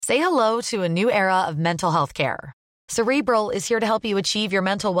Say hello to a new era of mental health care. Cerebral is here to help you achieve your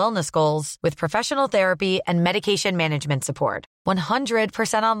mental wellness goals with professional therapy and medication management support.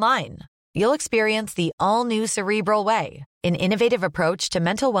 100% online. You'll experience the all-new Cerebral Way, an innovative approach to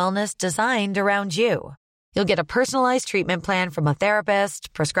mental wellness designed around you. You'll get a personalized treatment plan from a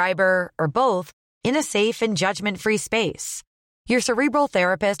therapist, prescriber, or both in a safe and judgment-free space. Your Cerebral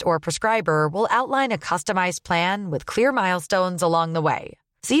therapist or prescriber will outline a customized plan with clear milestones along the way,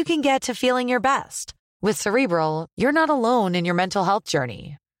 so you can get to feeling your best. With Cerebral, you're not alone in your mental health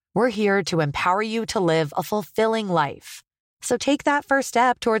journey. We're here to empower you to live a fulfilling life. So take that first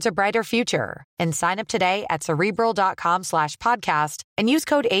step towards a brighter future and sign up today at Cerebral.com/podcast and use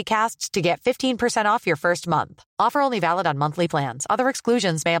code ACAST to get 15% off your first month. Offer only valid on monthly plans. Other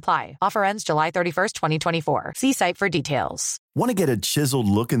exclusions may apply. Offer ends July 31st, 2024. See site for details. Want to get a chiseled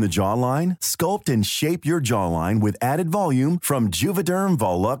look in the jawline? Sculpt and shape your jawline with added volume from Juvederm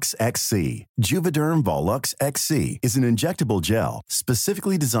Volux XC. Juvederm Volux XC is an injectable gel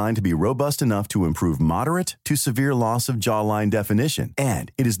specifically designed to be robust enough to improve moderate to severe loss of jawline definition.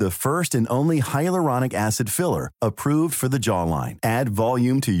 And it is the first and only hyaluronic acid filler approved for the jawline. Add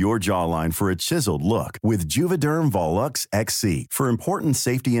volume to your jawline for a chiseled look with Juvederm Volux XC. For important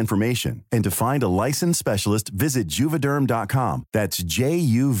safety information and to find a licensed specialist, visit Juvederm.com. That's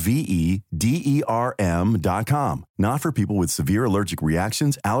Juvederm.com. Not for people with severe allergic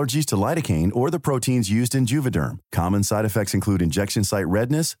reactions, allergies to lidocaine, or the proteins used in Juvederm. Common side effects include injection site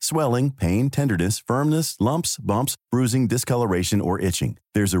redness, swelling, pain, tenderness, firmness, lumps, bumps, bruising, discoloration, or itching.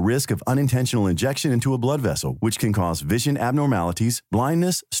 There's a risk of unintentional injection into a blood vessel, which can cause vision abnormalities,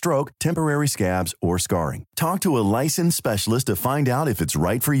 blindness, stroke, temporary scabs, or scarring. Talk to a licensed specialist to find out if it's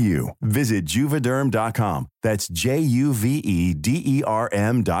right for you. Visit Juvederm.com. That's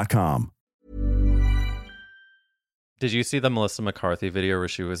Juvederm.com. Did you see the Melissa McCarthy video where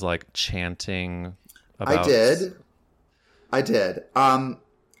she was like chanting about... I did.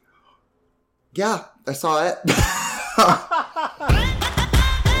 Yeah, I saw it.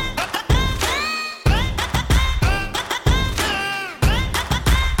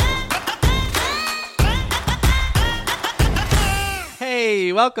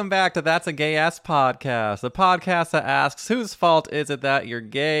 Hey, welcome back to That's a Gay Ass Podcast, the podcast that asks, whose fault is it that you're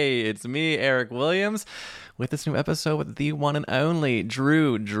gay? It's me, Eric Williams, with this new episode with the one and only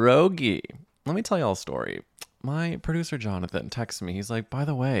Droege. Let me tell y'all a story. My producer, Jonathan, texts me. He's like, by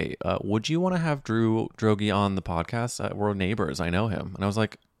the way, would you want to have Droege on the podcast? We're neighbors. I know him. And I was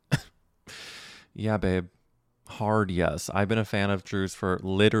like, yeah, babe. Hard yes. I've been a fan of Drew's for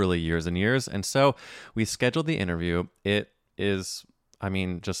literally years and years. And so we scheduled the interview. It is...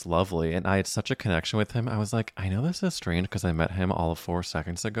 just lovely. And I had such a connection with him. I was like, I know this is strange because I met him all of 4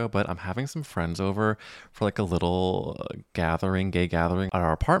 seconds ago, but I'm having some friends over for like a little gay gathering at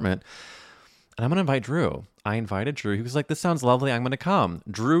our apartment. And I'm going to invite Drew. I invited Drew. He was like, this sounds lovely. I'm going to come.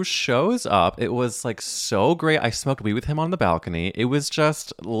 Drew shows up. It was like so great. I smoked weed with him on the balcony. It was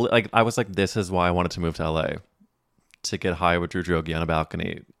just like, I was like, this is why I wanted to move to LA. To get high with Drew Droege on a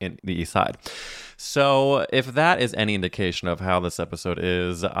balcony in the East Side. So if that is any indication of how this episode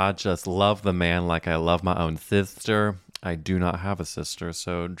is, I just love the man like I love my own sister. I do not have a sister,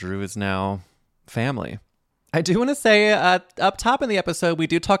 so Drew is now family. I do want to say up top in the episode, we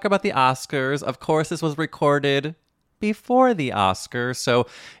do talk about the Oscars. Of course, this was recorded before the Oscars, so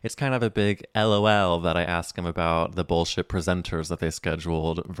it's kind of a big LOL that I ask him about the bullshit presenters that they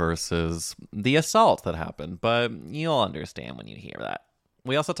scheduled versus the assault that happened, but you'll understand when you hear that.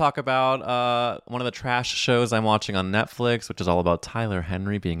 We also talk about one of the trash shows I'm watching on Netflix, which is all about Tyler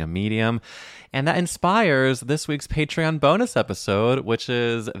Henry being a medium, and that inspires this week's Patreon bonus episode, which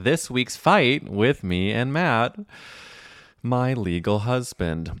is this week's fight with me and Matt, my legal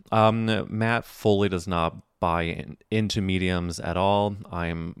husband. Matt fully does not buy into mediums at all.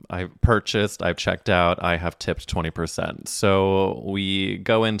 I've purchased, I've checked out, I have tipped 20%. So we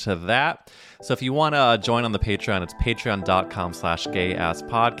go into that. So if you want to join on the Patreon, it's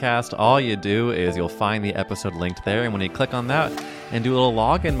patreon.com/gayasspodcast. All you do is you'll find the episode linked there. And when you click on that and do a little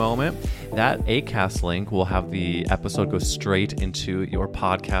login moment, that Acast link will have the episode go straight into your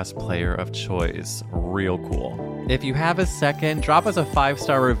podcast player of choice. Real cool. If you have a second, drop us a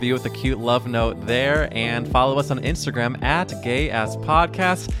 5-star review with a cute love note there and follow us on Instagram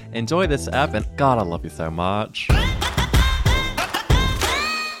 @GayAssPodcast. Enjoy this ep, and God, I love you so much.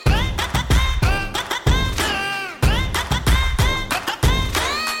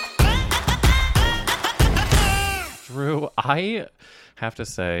 Drew, I have to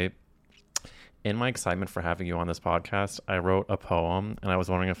say, in my excitement for having you on this podcast, I wrote a poem, and I was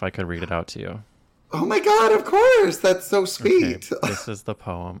wondering if I could read it out to you. Oh my God, of course. That's so sweet. Okay, this is the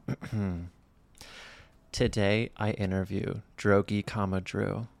poem. Today I interview Droege,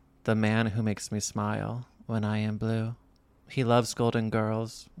 Drew, the man who makes me smile when I am blue. He loves golden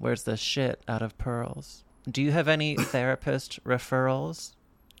girls, wears the shit out of pearls. Do you have any therapist referrals?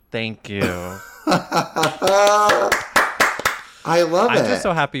 Thank you. I love it. I'm just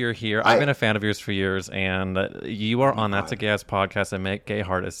so happy you're here. I've been a fan of yours for years, and you are on That's a Gay Ass podcast, and Make Gay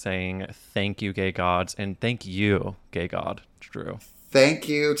Heart is saying thank you, gay gods, and thank you, gay god, Drew. Thank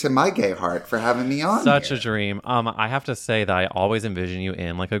you to my gay heart for having me on. Such here. a dream. I have to say that I always envision you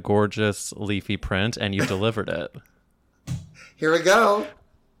in like a gorgeous leafy print, and you delivered it. Here we go.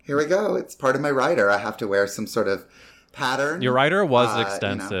 It's part of my rider. I have to wear some sort of pattern. Your rider was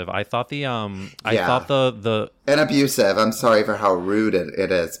extensive. I thought the and abusive. I'm sorry for how rude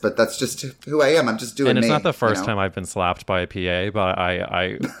it is, but that's just who I am. I'm just doing and it's me, not the first time I've been slapped by a PA, but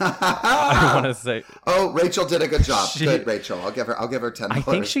I want to say, oh, Rachel did a good job. Good, Rachel. I'll give her $10. I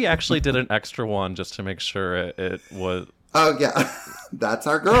think she actually did an extra one just to make sure it was. Oh yeah, that's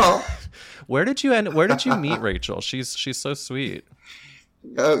our girl. Where did you meet Rachel? She's so sweet.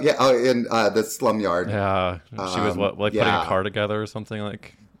 Oh yeah, in the slum yard. Yeah, she was putting a car together or something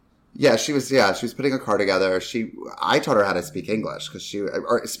like. Yeah, she was putting a car together. I taught her how to speak English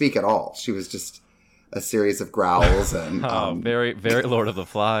or speak at all. She was just a series of growls and very very Lord of the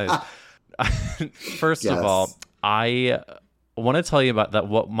Flies. First of all, I want to tell you about that.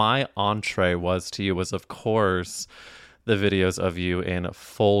 What my entree was to you was, of course, the videos of you in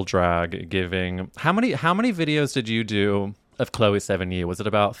full drag giving. How many videos did you do of Chloe Sevigny? Was it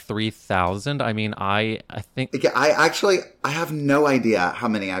about 3,000? I mean, I think... Yeah, I have no idea how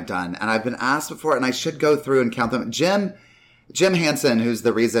many I've done. And I've been asked before, and I should go through and count them. Jim Hansen, who's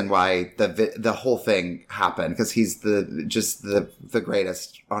the reason why the whole thing happened, because he's the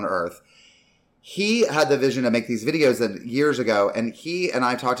greatest on earth. He had the vision to make these videos years ago, and he and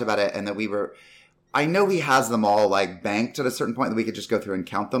I talked about it, and that I know he has them all like banked at a certain point that we could just go through and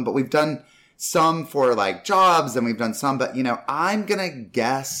count them, but we've done some for like jobs, and we've done some, but I'm gonna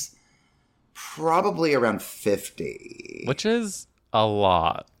guess probably around 50, which is a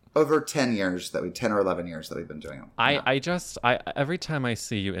lot over 10 or 11 years that we've been doing them. I every time I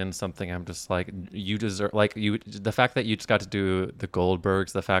see you in something, I'm just like, you deserve, like, the fact that you just got to do the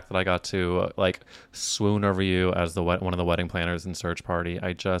Goldbergs, the fact that I got to like swoon over you as one of the wedding planners in Search Party.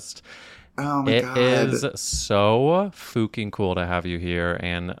 Oh my God. It is so fucking cool to have you here,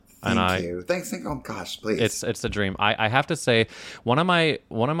 and Thank you. Thanks. Oh gosh, please. It's a dream. I have to say, one of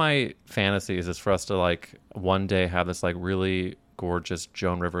my fantasies is for us to like one day have this like really gorgeous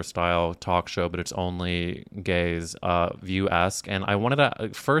Joan Rivers style talk show, but it's only gays, View-esque. And I wanted to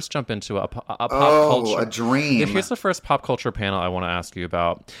first jump into a pop culture. A dream. Here's the first pop culture panel I want to ask you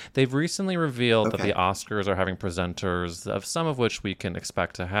about. They've recently revealed that the Oscars are having presenters, of some of which we can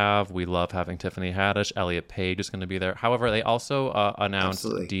expect to have. We love having Tiffany Haddish. Elliot Page is going to be there. However, they also announced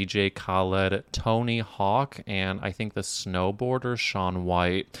DJ Khaled, Tony Hawk, and I think the snowboarder Shaun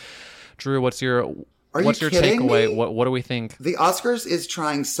White. Drew, what's your takeaway? Me? What do we think? The Oscars is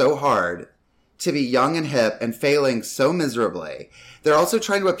trying so hard to be young and hip and failing so miserably. They're also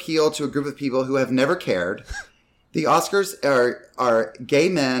trying to appeal to a group of people who have never cared. The Oscars are gay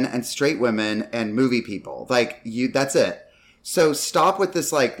men and straight women and movie people. That's it. So stop with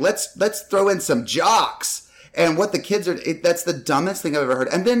this, like, let's throw in some jocks and what the kids are. That's the dumbest thing I've ever heard.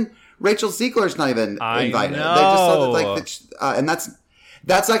 And then Rachel Ziegler's not even invited. Know. They just saw that, and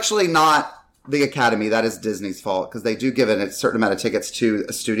that's actually not the Academy. That is Disney's fault, because they do give it a certain amount of tickets to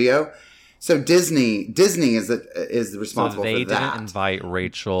a studio. So Disney is responsible for that. So they didn't invite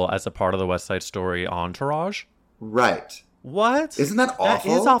Rachel as a part of the West Side Story entourage? Right. What? Isn't that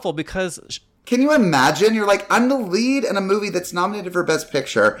awful? That is awful, because... Can you imagine? You're like, I'm the lead in a movie that's nominated for Best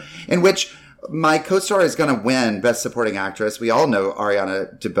Picture, in which my co-star is going to win Best Supporting Actress. We all know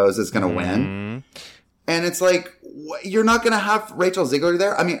Ariana DeBose is going to win. And it's like, you're not going to have Rachel Ziegler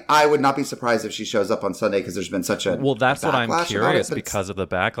there? I mean, I would not be surprised if she shows up on Sunday, because there's been such a that's what I'm curious, because of the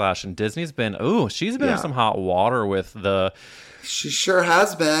backlash. And Disney's been, she's been in some hot water with the... She sure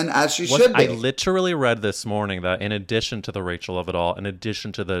has been, as she should be. I literally read this morning that in addition to the Rachel of it all, in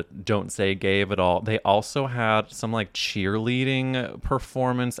addition to the Don't Say Gay of it all, they also had some like cheerleading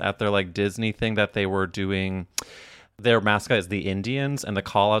performance at their like Disney thing that they were doing. Their mascot is the Indians, and the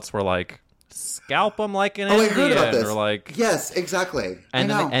call-outs were like, scalp them like an Indian. I heard about this. Or like, yes, exactly. And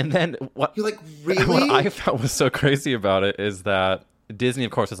then what? You're like, really? What I found was so crazy about it is that Disney,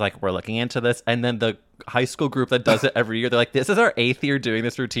 of course, is like, we're looking into this, and then the high school group that does it every year, they're like, this is our 8th year doing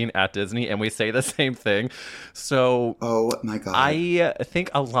this routine at Disney, and we say the same thing. So, oh my God, I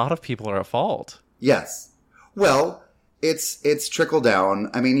think a lot of people are at fault. Yes. Well, it's trickle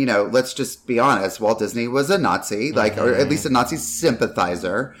down. I mean, let's just be honest. Walt Disney was a Nazi, or at least a Nazi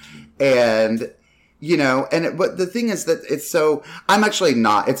sympathizer. And, but the thing is that I'm actually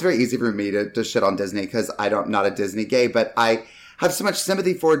not, it's very easy for me to shit on Disney because I'm not a Disney gay, but I have so much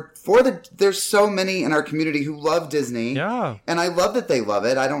sympathy for there's so many in our community who love Disney. Yeah. And I love that they love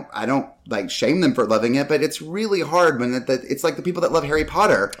it. I don't like shame them for loving it, but it's really hard when it's like the people that love Harry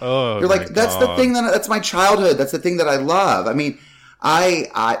Potter. Oh, you're like, that's the thing that's my childhood. That's the thing that I love. I mean,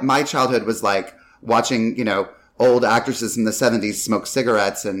 my childhood was like watching, old actresses in the 70s smoke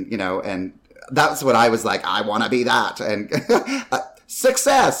cigarettes and that's what I was like. I want to be that. And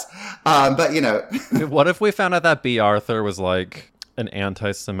success. But what if we found out that B. Arthur was like an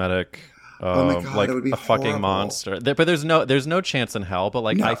anti-Semitic, oh my God, it would be a fucking horrible. monster? But there's no chance in hell.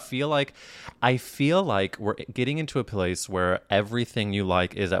 But No. I feel like we're getting into a place where everything you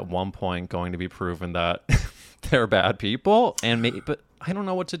like is at one point going to be proven that they're bad people, but I don't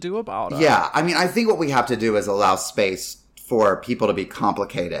know what to do about it. Yeah, I mean, I think what we have to do is allow space for people to be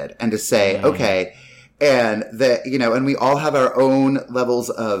complicated and to say, okay, and that and we all have our own levels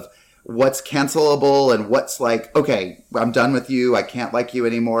of what's cancelable and what's like, okay, I'm done with you. I can't like you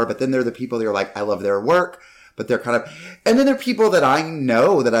anymore. But then there are the people that are like, I love their work, but they're kind of, and then there are people that I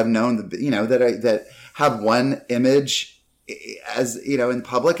know that I've known, that have one image as, in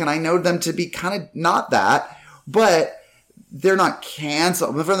public, and I know them to be kind of not that, but they're not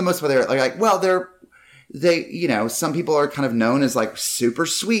canceled. But for the most part, they're like, well, some people are kind of known as like super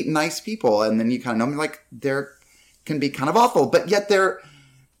sweet, nice people. And then you kind of know them like can be kind of awful, but yet they're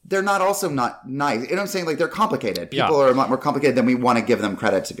not also not nice. You know what I'm saying? Like they're complicated. People are a lot more complicated than we want to give them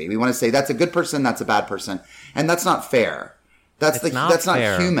credit to be. We want to say that's a good person, that's a bad person. And that's not fair. That's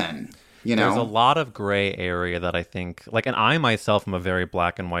not human. There's a lot of gray area that I think, like, and I myself am a very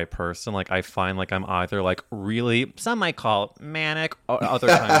black and white person. Like, I find like I'm either like really, some might call it manic, or other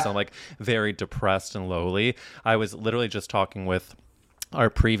times I'm like very depressed and lowly. I was literally just talking with our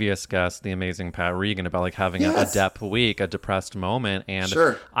previous guest, the amazing Pat Regan, about like having a dep week, a depressed moment. And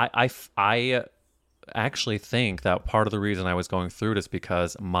sure. I actually think that part of the reason I was going through it is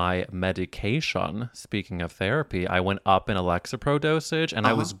because my medication, speaking of therapy, I went up in Lexapro dosage, and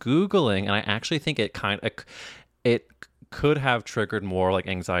I was Googling, and I actually think it could have triggered more like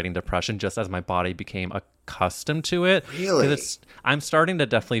anxiety and depression just as my body became accustomed to it. Really? I'm starting to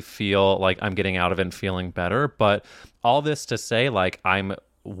definitely feel like I'm getting out of it and feeling better, but all this to say, like, I'm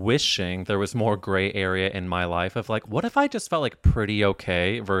wishing there was more gray area in my life of like, what if I just felt like pretty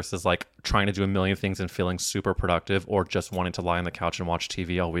okay versus like trying to do a million things and feeling super productive, or just wanting to lie on the couch and watch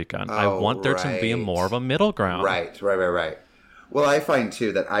TV all weekend. I want there to be more of a middle ground. Right. Well, I find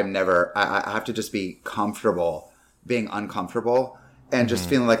too that I have to just be comfortable being uncomfortable and just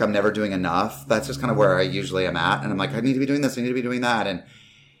feeling like I'm never doing enough. That's just kind of where I usually am at. And I'm like, I need to be doing this, I need to be doing that. And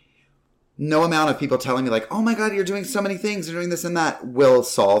no amount of people telling me like, oh my God, you're doing so many things, you're doing this and that will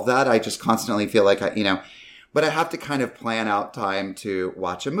solve that. I just constantly feel like but I have to kind of plan out time to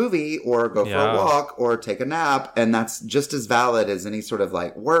watch a movie or go for a walk or take a nap. And that's just as valid as any sort of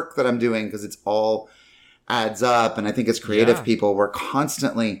like work that I'm doing, because it's all adds up. And I think as creative people,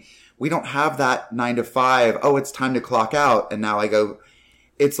 we don't have that 9 to 5. Oh, it's time to clock out. And now I go,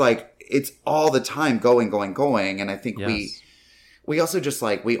 it's like, it's all the time going. And I think we also just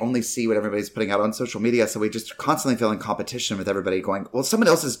like, we only see what everybody's putting out on social media. So we just constantly feel in competition with everybody going, well, someone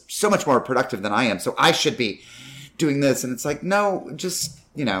else is so much more productive than I am, so I should be doing this. And it's like, no, just,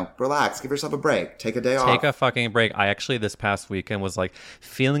 relax, give yourself a break, take a day off. Take a fucking break. I actually this past weekend was like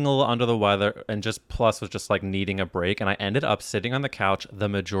feeling a little under the weather, and just plus was just like needing a break. And I ended up sitting on the couch the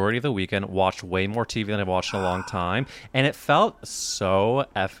majority of the weekend, watched way more TV than I've watched in a long time. And it felt so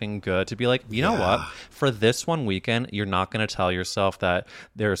effing good to be like, you know what? For this one weekend, you're not going to tell yourself that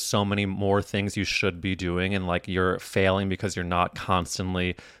there are so many more things you should be doing, and like you're failing because you're not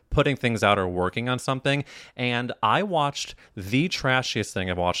constantly putting things out or working on something. And I watched the trashiest thing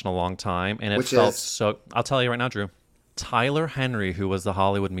I've watched in a long time, and it felt so... I'll tell you right now, Drew. Tyler Henry, who was the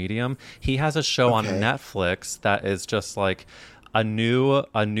Hollywood Medium, he has a show on Netflix that is just like a new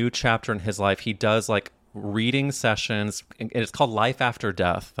chapter in his life. He does like reading sessions, and it's called Life After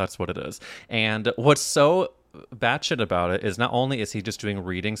Death. That's what it is. And what's so batshit about it is not only is he just doing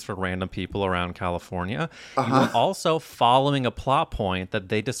readings for random people around California, you're also following a plot point that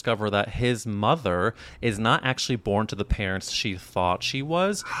they discover that his mother is not actually born to the parents she thought she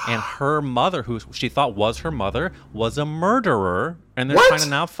was, and her mother, who she thought was her mother, was a murderer And they're What? trying to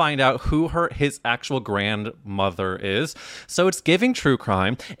now find out who his actual grandmother is. So it's giving true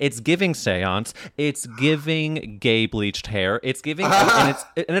crime. It's giving seance. It's giving gay bleached hair. It's giving, and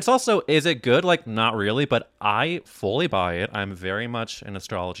it's also, is it good? Like, not really, but I fully buy it. I'm very much an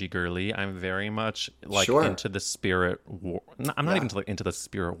astrology girly. I'm very much like into the spirit. I'm not even into the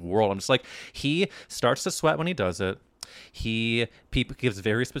spirit world. I'm just like, he starts to sweat when he does it. People gives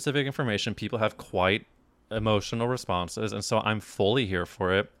very specific information. People have quite emotional responses, and so I'm fully here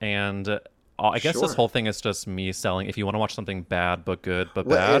for it. And I guess this whole thing is just me selling, if you want to watch something bad but good but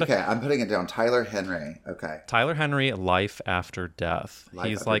bad. Okay, I'm putting it down. Tyler Henry. Okay. Tyler Henry, Life After Death.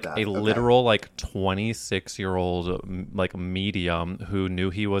 He's like a okay. literal like 26-year-old like medium who knew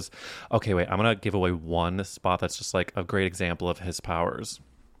he was. Okay, wait, I'm gonna give away one spot that's just like a great example of his powers.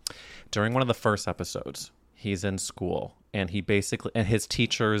 During one of the first episodes, he's in school, and and his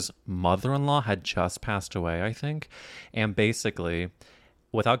teacher's mother-in-law had just passed away, I think. And basically,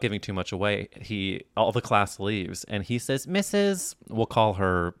 without giving too much away, all the class leaves, and he says, Mrs. We'll call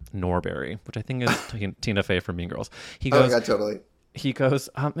her Norbury, which I think is Tina Fey from Mean Girls. He goes, oh, yeah, totally. He goes,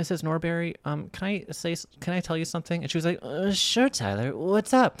 Mrs. Norbury, can I tell you something? And she was like, sure, Tyler,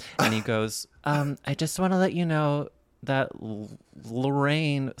 what's up? And he goes, I just want to let you know that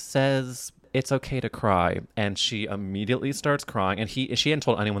Lorraine says it's okay to cry. And she immediately starts crying, and she hadn't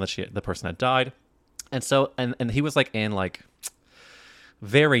told anyone that the person had died. And so, and he was like in like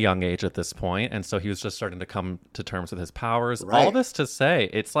very young age at this point, and so he was just starting to come to terms with his powers. Right. All this to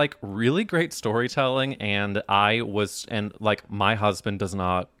say, it's like really great storytelling, and like my husband does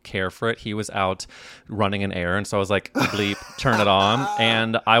not care for it. He was out running an errand, so I was like, bleep, turn it on,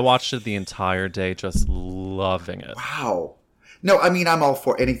 and I watched it the entire day, just loving it. Wow. No, I mean, I'm all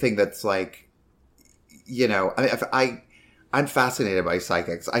for anything that's like, I'm fascinated by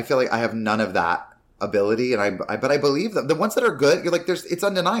psychics. I feel like I have none of that ability, and but I believe them. The ones that are good, you're like, it's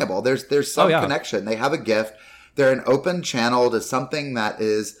undeniable. There's some connection. They have a gift. They're an open channel to something that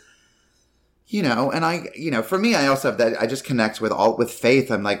is, and for me, I also have that. I just connect with faith.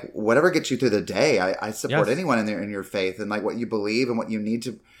 I'm like, whatever gets you through the day. I support anyone in your faith and like what you believe and what you need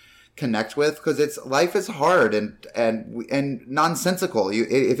to connect with, because life is hard and nonsensical.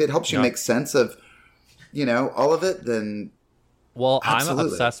 If it helps you make sense of, all of it, then. Well, absolutely. I'm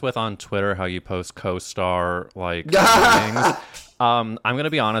obsessed with on Twitter how you post co-star like things. I'm going to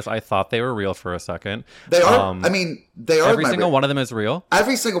be honest. I thought they were real for a second. They are. They are. Every single one of them is real.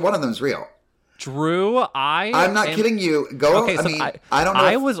 Every single one of them is real. Drew, I'm not kidding you. Go. Okay, I don't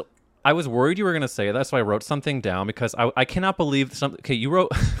know. I was worried you were going to say that, so I wrote something down because I cannot believe something. Okay, you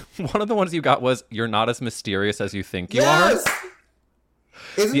wrote one of the ones you got was "You're not as mysterious as you think you are."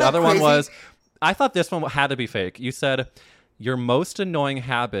 Isn't the other crazy? One was, I thought this one had to be fake. You said, your most annoying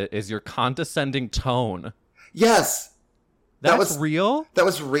habit is your condescending tone. Yes. That was real? That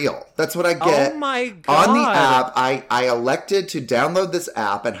was real. That's what I get. Oh my God. On the app, I elected to download this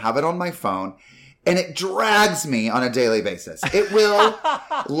app and have it on my phone, and it drags me on a daily basis. It will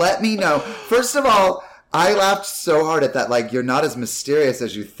let me know. First of all, I laughed so hard at that, like, you're not as mysterious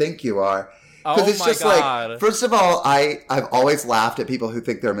as you think you are. Because it's just God. Like, first of all, I've always laughed at people who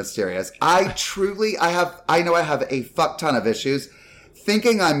think they're mysterious. I know I have a fuck ton of issues.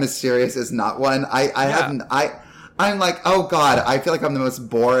 Thinking I'm mysterious is not one. I'm like, oh God, I feel like I'm the most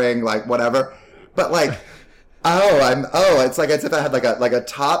boring, like whatever. But like, it's like as if I had like a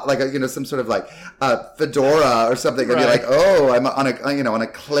top, like some sort of like fedora or something. Right. And be like, oh, I'm on a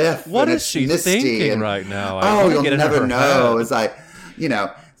cliff. What and is she thinking right now? You'll never know. As I,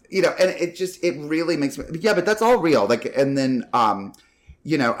 and it really makes me, yeah, but that's all real. Like, and then,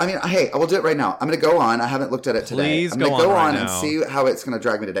 hey, I will do it right now. I'm going to go on. I haven't looked at it today. Please I'm going to go on and see how it's going to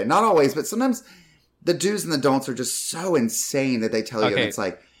drag me today. Not always, but sometimes the do's and the don'ts are just so insane that they tell you. And it's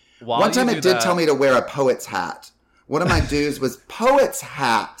like, one time it did tell me to wear a poet's hat. One of my do's was poet's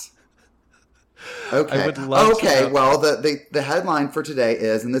hat. Okay. I would love to. Well, the headline for today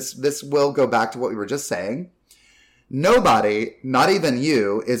is, and this will go back to what we were just saying. Nobody, not even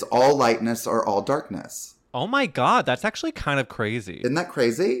you, is all lightness or all darkness. Oh my God, that's actually kind of crazy. Isn't that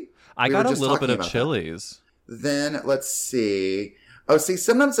crazy? I got a little bit of chilies. Then let's see. Oh, see,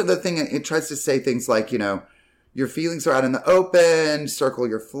 sometimes the thing, it tries to say things like, your feelings are out in the open, circle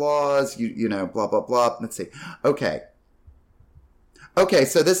your flaws, blah, blah, blah. Let's see. Okay,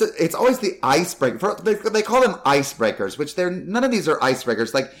 so it's always the icebreaker. They call them icebreakers, which none of these are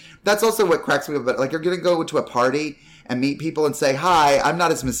icebreakers. Like, that's also what cracks me up. But like, you're going to go to a party and meet people and say, hi, I'm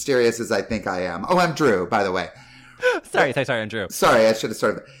not as mysterious as I think I am. Oh, I'm Drew, by the way. Sorry, I'm Drew. Sorry, I should have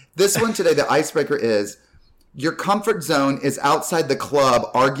started. This one today, the icebreaker is, your comfort zone is outside the club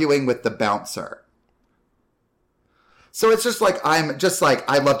arguing with the bouncer. So it's just like, I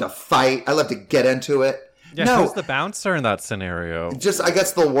love to fight. I love to get into it. Yeah, no, who's the bouncer in that scenario? Just, I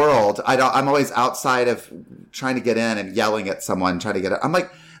guess, the world. I'm always outside of trying to get in and yelling at someone, trying to get in. I'm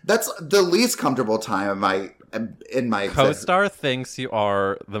like, that's the least comfortable time in my Co-star thinks you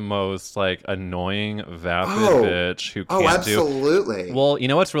are the most like annoying, vapid bitch who can't absolutely. Well, you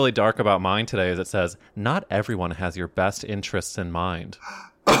know what's really dark about mine today is it says, not everyone has your best interests in mind.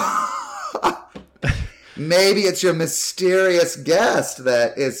 Maybe it's your mysterious guest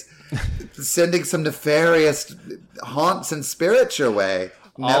that is sending some nefarious haunts and spirits your way.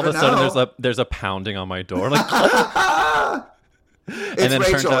 All of a sudden, there's a pounding on my door. Like,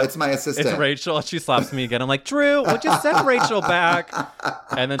 it's Rachel. It's my assistant. It's Rachel. She slaps me again. I'm like, Drew, would you send Rachel back?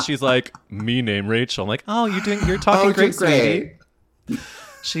 And then she's like, me name Rachel. I'm like, oh, you're talking great, sweetie.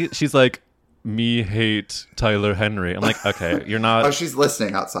 She's like, me hate Tyler Henry. I'm like, okay, you're not. Oh, she's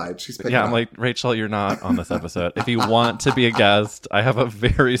listening outside. She's picking up. I'm like, Rachel, you're not on this episode. If you want to be a guest, I have a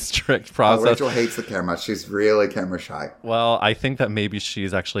very strict process. Rachel hates the camera. She's really camera shy. Well, I think that maybe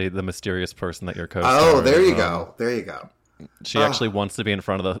she's actually the mysterious person that you're co-starring. Oh, there you go. There you go. She actually wants to be in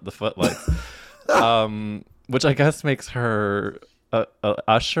front of the footlights, which I guess makes her a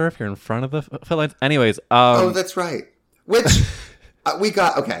usher if you're in front of the footlights. Anyways, that's right. Which we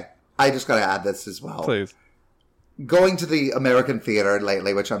got. Okay. I just got to add this as well. Please. Going to the American theater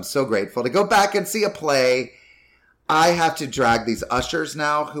lately, which I'm so grateful to go back and see a play. I have to drag these ushers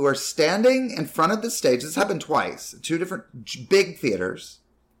now who are standing in front of the stage. This happened twice. 2 different big theaters.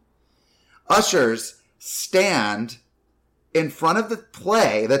 Ushers stand in front of the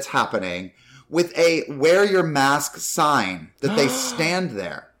play that's happening with a wear your mask sign that they stand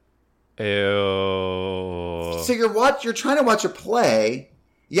there. Ew. So you're trying to watch a play.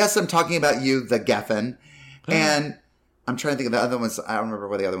 Yes, I'm talking about you, the Geffen. And I'm trying to think of the other ones. I don't remember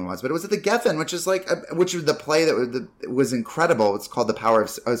what the other one was, but it was at the Geffen, which is the play that was incredible. It's called Power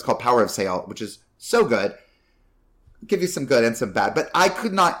of Sale, which is so good. Give you some good and some bad, but I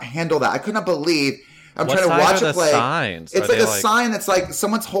could not handle that. I could not believe. I'm trying to watch a play. Signs? It's like a sign that's like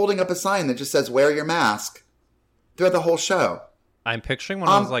someone's holding up a sign that just says "Wear your mask" throughout the whole show. I'm picturing one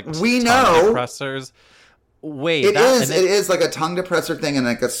of those like tongue depressors. Wait, it is like a tongue depressor thing and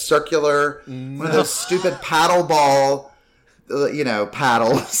like a circular one of those stupid paddle ball,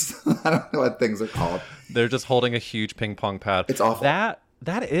 paddles. I don't know what things are called. They're just holding a huge ping pong pad. It's awful.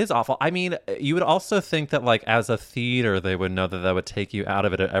 That is awful. I mean, you would also think that, like, as a theater, they would know that would take you out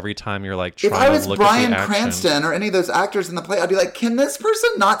of it every time you're, like, trying to look at the action. If I was Bryan Cranston or any of those actors in the play, I'd be like, can this person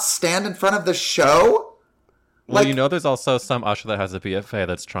not stand in front of the show? Well, there's also some usher that has a BFA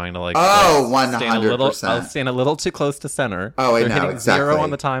that's trying to, like, 100%. Stand a little too close to center. Oh, I They're know, hitting exactly. 0 on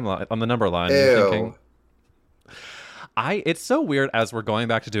the timeline, on the number line. Ew. You're thinking, it's so weird as we're going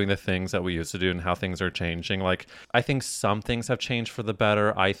back to doing the things that we used to do and how things are changing. Like, I think some things have changed for the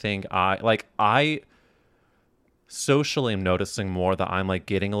better. I think I socially am noticing more that I'm like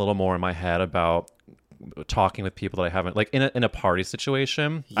getting a little more in my head about talking with people that I haven't, like in a party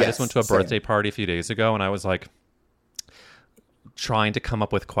situation. Yes, I just went to a birthday party a few days ago and I was like trying to come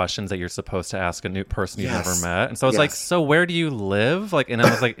up with questions that you're supposed to ask a new person you've never met. And so I was like, so where do you live? Like, and I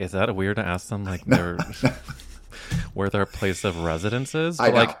was like, is that weird to ask them like where their place of residence is?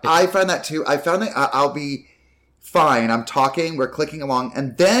 But I know. I found that too. I found that I'll be fine. I'm talking, we're clicking along,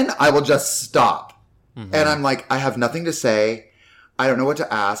 and then I will just stop. Mm-hmm. And I'm like, I have nothing to say. I don't know what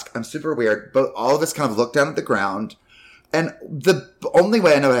to ask. I'm super weird. But all of us kind of look down at the ground. And the only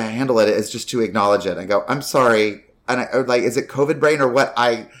way I know how to handle it is just to acknowledge it and go, I'm sorry. And is it COVID brain or what?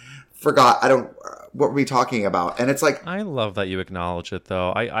 I forgot. What were we talking about? And it's like, I love that you acknowledge it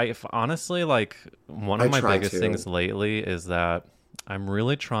though. I honestly, like, one of my biggest things lately is that I'm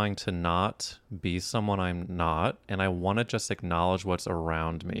really trying to not be someone I'm not, and I want to just acknowledge what's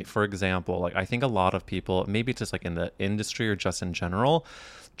around me. For example, like, I think a lot of people, maybe just like in the industry or just in general,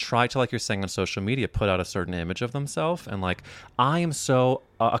 try to, like you're saying on social media, put out a certain image of themselves and like, I am so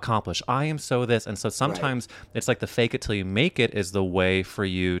accomplished, I am so this. And so sometimes it's like the fake it till you make it is the way for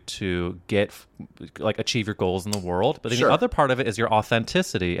you to achieve your goals in the world. But then the other part of it is your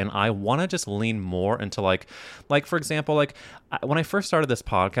authenticity. And I want to just lean more into like for example, like when I first started this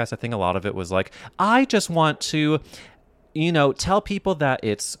podcast, I think a lot of it was like, I just want to tell people that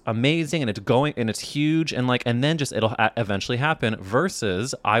it's amazing and it's going and it's huge and then just it'll eventually happen.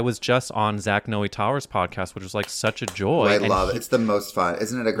 Versus I was just on Zach Noe Tower's podcast, which was like such a joy. I love it. It's the most fun.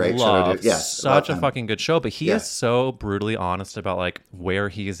 Isn't it a great show? Yes, such a fucking good show. But he is so brutally honest about like where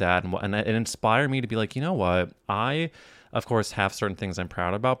he's at and it inspired me to be like, you know what, of course, have certain things I'm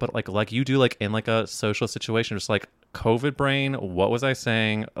proud about, but like you do, like in like a social situation, just like COVID brain, what was I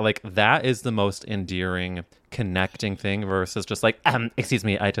saying? Like that is the most endearing, connecting thing versus just like, excuse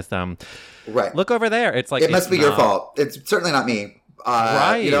me, I just right. Look over there. It's like it must be your fault. It's certainly not me.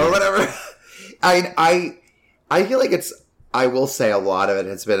 Right. You know, whatever. I feel like I will say a lot of it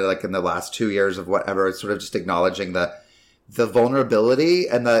has been like in the last 2 years of whatever. It's sort of just acknowledging the vulnerability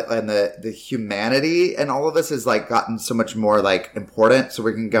and the humanity and all of this has like gotten so much more like important. So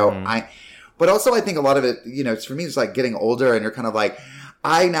we can go, but also I think a lot of it, you know, it's for me, it's like getting older and you're kind of like,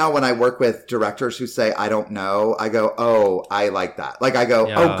 when I work with directors who say, I don't know, I go, oh, I like that. Like I go,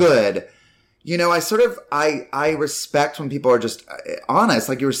 oh, good. You know, I respect when people are just honest,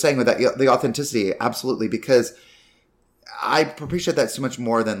 like you were saying with that, the authenticity. Absolutely. Because I appreciate that so much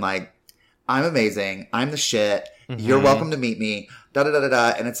more than like, I'm amazing. I'm the shit. You're welcome to meet me. Da da da da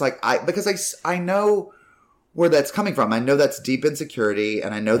da. And it's like because I know where that's coming from. I know that's deep insecurity,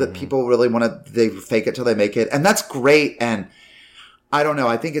 and I know that people really they fake it till they make it, and that's great. And I don't know.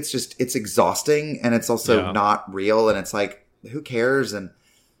 I think it's exhausting, and it's also not real. And it's like, who cares? And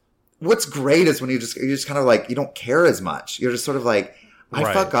what's great is when you just kind of like you don't care as much. You're just sort of like,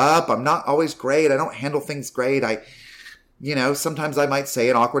 I fuck up. I'm not always great. I don't handle things great. You know, sometimes I might say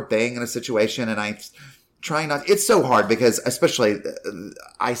an awkward thing in a situation, and I try not. It's so hard because, especially,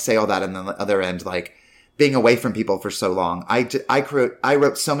 I say all that, and then the other end, like being away from people for so long. I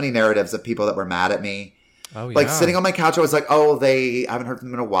wrote so many narratives of people that were mad at me. Oh yeah. Like sitting on my couch, I was like, oh, I haven't heard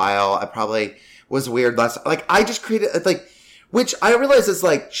from them in a while. I probably was weird last. Like I just created like, which I realize is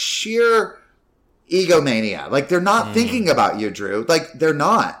like sheer egomania. Like they're not thinking about you, Drew. Like they're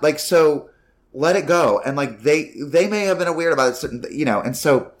not. Like so. Let it go. And like they may have been weird about it, you know, and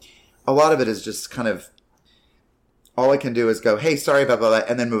so a lot of it is just kind of all I can do is go, hey, sorry about that,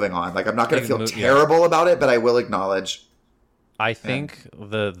 and then moving on. Like I'm not going to feel terrible about it, but I will acknowledge. I think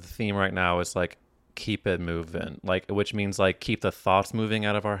the theme right now is like keep it moving, like which means like keep the thoughts moving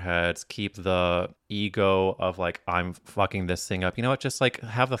out of our heads, keep the ego of like I'm fucking this thing up. You know what? Just like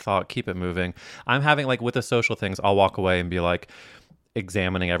have the thought, keep it moving. I'm having like with the social things, I'll walk away and be like,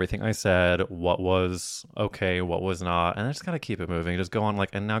 examining everything I said, what was okay, what was not, and I just gotta keep it moving. Just go on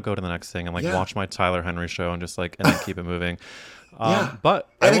like, and now go to the next thing, and like watch my Tyler Henry show, and just like, and then keep it moving. But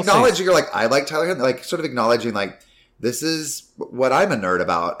and acknowledging you're like, I like Tyler Henry, like sort of acknowledging like this is what I'm a nerd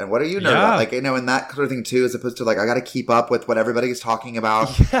about, and what are you nerd about, like you know, and that sort of thing too, as opposed to like I got to keep up with what everybody's talking about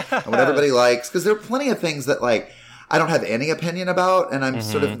and what everybody likes, because there are plenty of things that like I don't have any opinion about, and I'm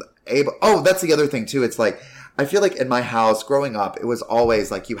sort of able. Oh, that's the other thing too. It's like. I feel like in my house growing up, it was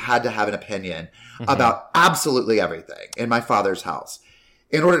always like you had to have an opinion about absolutely everything in my father's house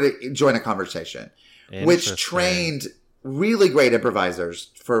in order to join a conversation, which trained really great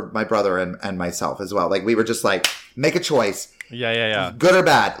improvisers for my brother and myself as well. Like we were just like, make a choice. Yeah. Good or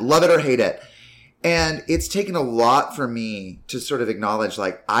bad, love it or hate it. And it's taken a lot for me to sort of acknowledge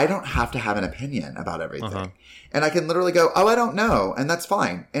like, I don't have to have an opinion about everything. And I can literally go, oh, I don't know. And that's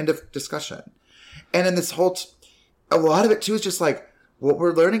fine. End of discussion. And in this whole, a lot of it too is just like what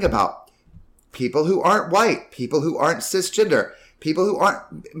we're learning about people who aren't white, people who aren't cisgender, people who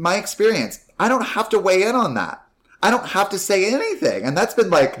aren't my experience. I don't have to weigh in on that. I don't have to say anything. And that's been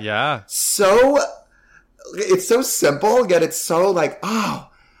like, so, it's so simple, yet it's so like, oh,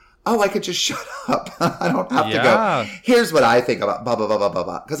 I could just shut up. I don't have to go, here's what I think about blah, blah, blah, blah, blah,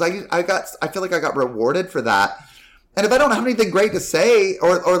 blah. Because I feel like I got rewarded for that. And if I don't have anything great to say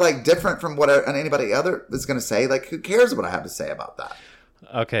or like different from what anybody other is going to say, like who cares what I have to say about that?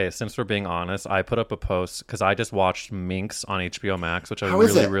 Okay, since we're being honest, I put up a post because I just watched Minx on HBO Max, which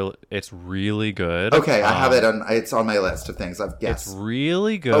it's really good. Okay, I have it it's on my list of things I've guessed. It's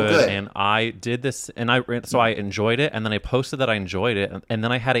really good. Oh, good. And I did this, and so I enjoyed it, and then I posted that I enjoyed it, and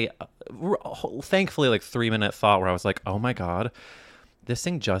then I had thankfully like 3-minute thought where I was like, oh my God, this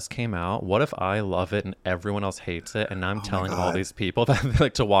thing just came out. What if I love it and everyone else hates it? And I'm telling all these people that they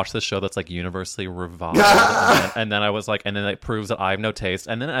like to watch this show that's like universally reviled. and then I was like, and then it proves that I have no taste.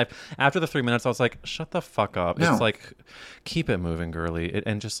 And then after the 3 minutes, I was like, shut the fuck up. No. It's like, keep it moving, girly.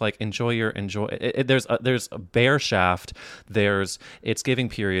 And just like enjoy. There's a Bear Shaft. It's giving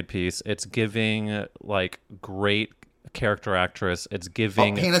period piece. It's giving like great character actress. It's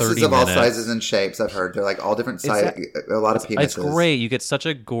giving penises of all sizes and shapes. I've heard they're like all different sizes. A lot of penises. It's great. You get such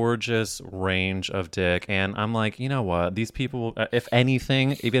a gorgeous range of dick, and I'm like, you know what? These people, if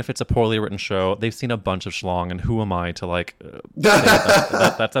anything, even if it's a poorly written show, they've seen a bunch of schlong, and who am I to like say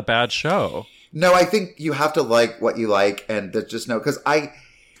that's a bad show? No, I think you have to like what you like, and there's just no because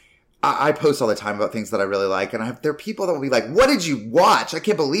I post all the time about things that I really like, and there are people that will be like, what did you watch? I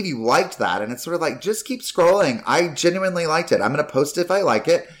can't believe you liked that. And it's sort of like, just keep scrolling. I genuinely liked it. I'm going to post it if I like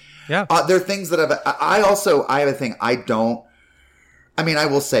it. Yeah. There are things that I have a thing I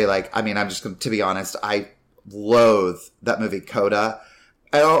will say, like, I'm just going to be honest, I loathe that movie Coda.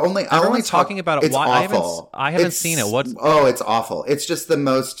 Everyone's talking about it. It's awful. I haven't seen it. It's awful. It's just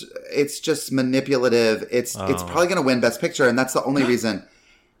it's just manipulative. It's probably going to win Best Picture, and that's the only reason.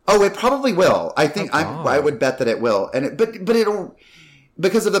 Oh, it probably will. I think I would bet that it will. But it'll,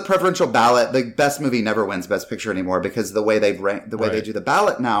 because of the preferential ballot, the best movie never wins Best Picture anymore, because the way they do the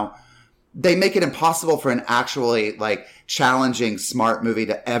ballot now, they make it impossible for an actually like challenging, smart movie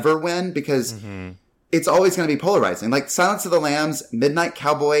to ever win, because it's always going to be polarizing. Like Silence of the Lambs, Midnight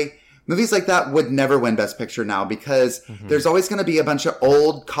Cowboy, movies like that would never win Best Picture now, because there's always going to be a bunch of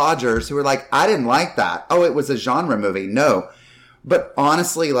old codgers who are like, I didn't like that. Oh, it was a genre movie. No. But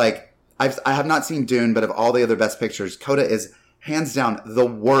honestly, like, I have not seen Dune, but of all the other Best Pictures, Coda is hands down the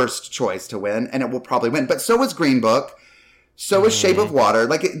worst choice to win, and it will probably win. But so is Green Book. So is Shape of Water.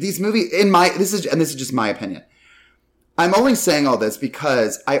 Like, these movies, this is just my opinion. I'm only saying all this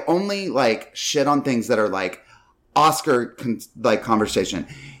because I only, like, shit on things that are, like, Oscar, conversation.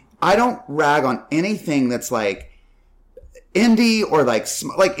 I don't rag on anything that's, like, indie or like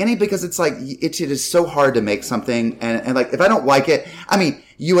any, because it's like it is so hard to make something, and like if I don't like it, I mean,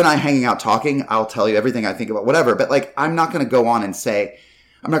 you and I hanging out talking, I'll tell you everything I think about whatever, but like I'm not going to go on and say,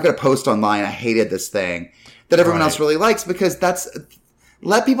 I'm not going to post online, I hated this thing that everyone else really likes, because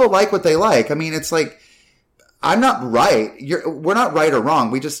let people like what they like. I mean, it's like, I'm not right, we're not right or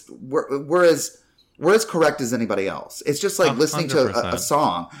wrong, we're as correct as anybody else. It's just like 100%. Listening to a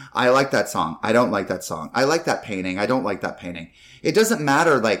song. I like that song. I don't like that song. I like that painting. I don't like that painting. It doesn't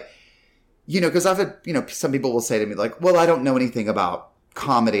matter, like, because I've had, some people will say to me like, well, I don't know anything about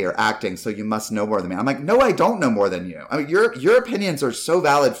comedy or acting, so you must know more than me. I'm like, no, I don't know more than you. I mean, your opinions are so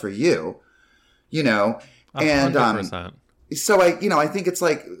valid for you, and 100%. So I think it's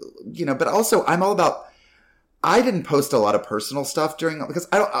like, but also I'm all about, I didn't post a lot of personal stuff because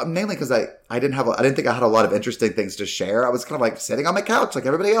mainly because I didn't think I had a lot of interesting things to share. I was kind of like sitting on my couch like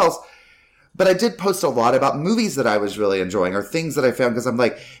everybody else. But I did post a lot about movies that I was really enjoying, or things that I found, because I'm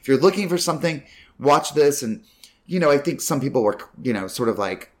like, if you're looking for something, watch this. And, I think some people were, sort of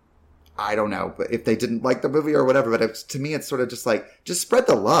like, I don't know, but if they didn't like the movie or whatever. But to me, it's sort of just like, just spread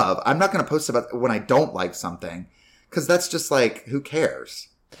the love. I'm not going to post about when I don't like something, because that's just like, who cares?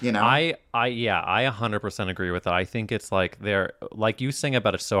 I 100% agree with that. I think it's like like you saying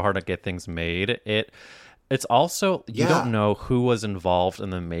about it's so hard to get things made. It's also, you don't know who was involved in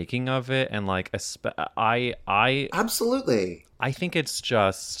the making of it, and like I absolutely. I think it's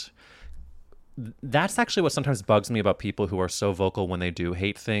just, that's actually what sometimes bugs me about people who are so vocal when they do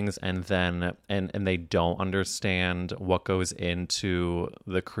hate things, and then and they don't understand what goes into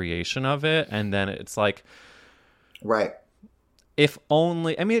the creation of it, and then it's like, right. If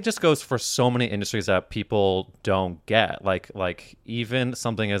only, I mean, it just goes for so many industries that people don't get. Like even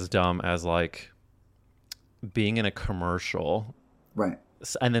something as dumb as like being in a commercial, right?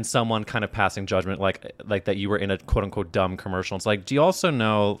 And then someone kind of passing judgment, like that you were in a quote unquote dumb commercial. It's like, do you also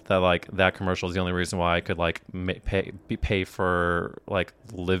know that like that commercial is the only reason why I could like pay for like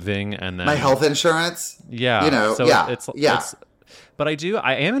living and then my health insurance? Yeah, so yeah, it's yeah. But I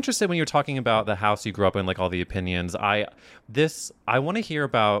am interested when you're talking about the house you grew up in, like all the opinions. I want to hear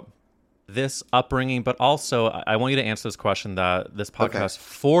about this upbringing, but also I want you to answer this question that this podcast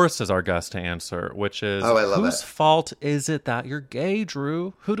forces our guests to answer, which is, whose fault is it that you're gay,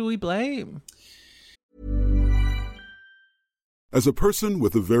 Drew? Who do we blame? As a person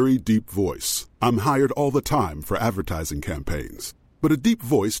with a very deep voice, I'm hired all the time for advertising campaigns. But a deep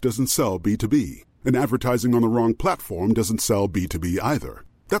voice doesn't sell B2B. And advertising on the wrong platform doesn't sell B2B either.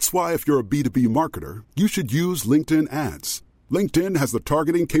 That's why if you're a B2B marketer, you should use LinkedIn ads. LinkedIn has the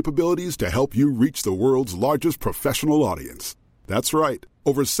targeting capabilities to help you reach the world's largest professional audience. That's right,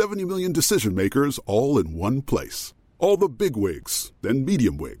 over 70 million decision makers all in one place. All the big wigs, then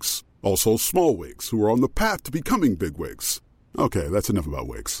medium wigs, also small wigs who are on the path to becoming big wigs. Okay, that's enough about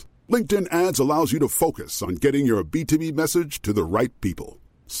wigs. LinkedIn ads allows you to focus on getting your B2B message to the right people.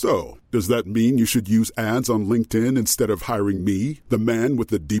 So, does that mean you should use ads on LinkedIn instead of hiring me, the man with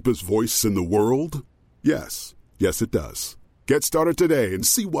the deepest voice in the world? Yes. Yes, it does. Get started today and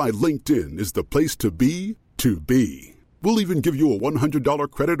see why LinkedIn is the place to be to be. We'll even give you a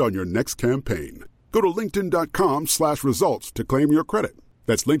 $100 credit on your next campaign. Go to linkedin.com/results to claim your credit.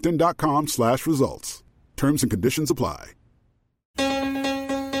 That's linkedin.com/results. Terms and conditions apply.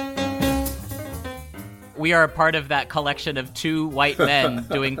 We are part of that collection of two white men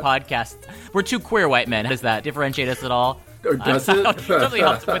doing podcasts. We're two queer white men. Does that differentiate us at all? Or does it? Totally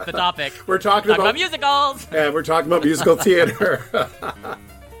helps with the topic. We're talking about musicals. And we're talking about musical theater.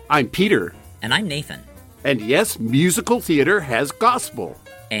 I'm Peter. And I'm Nathan. And yes, musical theater has gospel.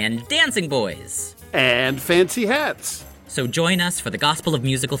 And dancing boys. And fancy hats. So join us for the Gospel of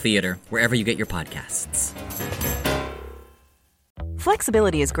Musical Theater, wherever you get your podcasts.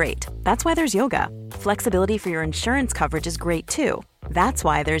 Flexibility is great. That's why there's yoga. Flexibility for your insurance coverage is great too. That's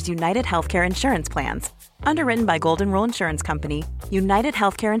why there's United Healthcare Insurance Plans. Underwritten by Golden Rule Insurance Company, United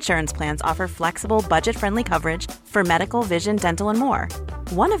Healthcare Insurance Plans offer flexible, budget-friendly coverage for medical, vision, dental, and more.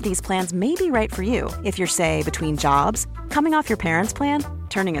 One of these plans may be right for you if you're, say, between jobs, coming off your parents' plan,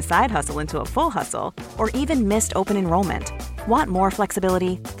 turning a side hustle into a full hustle, or even missed open enrollment. Want more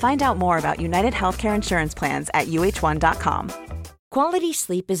flexibility? Find out more about United Healthcare Insurance Plans at uh1.com. Quality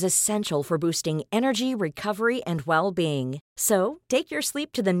sleep is essential for boosting energy, recovery, and well-being. So, take your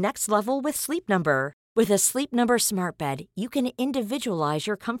sleep to the next level with Sleep Number. With a Sleep Number smart bed, you can individualize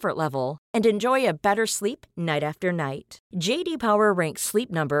your comfort level and enjoy a better sleep night after night. J.D. Power ranks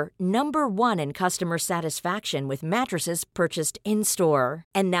Sleep Number number 1 in customer satisfaction with mattresses purchased in-store.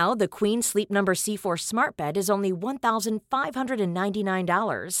 And now the Queen Sleep Number C4 smart bed is only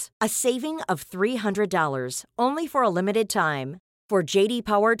 $1,599, a saving of $300, only for a limited time. For J.D.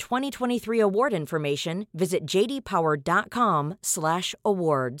 Power 2023 award information, visit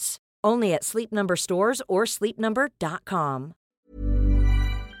jdpower.com/awards. Only at Sleep Number stores or sleepnumber.com.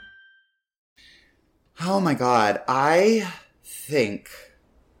 Oh my God. I think,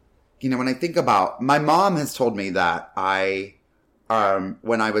 when I think about, my mom has told me that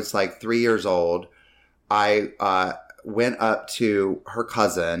when I was like 3 years old, I went up to her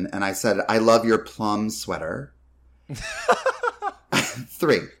cousin and I said, "I love your plum sweater."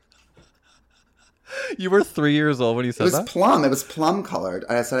 3. You were 3 years old when you said that? It was plum. It was plum colored.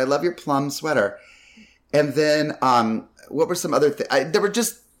 And I said, "I love your plum sweater." And then, what were some other things? There were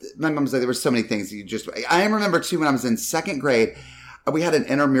just, my mom said there were so many things I remember too, when I was in second grade, we had an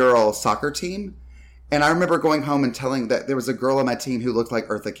intramural soccer team. And I remember going home and telling that there was a girl on my team who looked like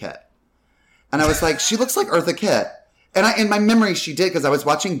Eartha Kitt. And I was like, she looks like Eartha Kitt. And in my memory, she did, because I was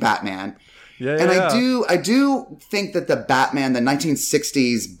watching Batman. I do think that the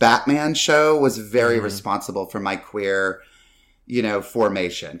 1960s Batman show was very responsible for my queer,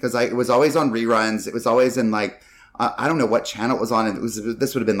 formation. Because it was always on reruns. It was always in I don't know what channel it was on.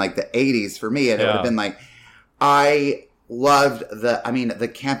 This would have been like the 80s for me. And it would have been I loved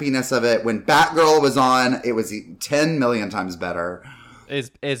the campiness of it. When Batgirl was on, it was 10 million times better. Is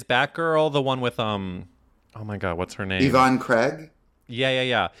Batgirl the one with, oh my God, what's her name? Yvonne Craig?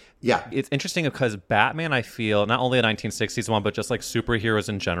 Yeah. It's interesting because Batman, I feel, not only a 1960s one, but just like superheroes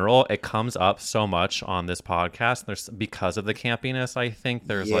in general, it comes up so much on this podcast. There's, because of the campiness, I think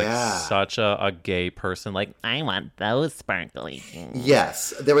there's such a gay person like, I want those sparkly things.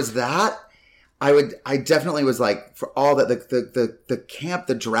 Yes, there was that. I definitely was like, for all that, the camp,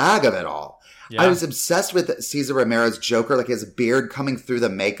 the drag of it all. Yeah. I was obsessed with Cesar Romero's Joker, like his beard coming through the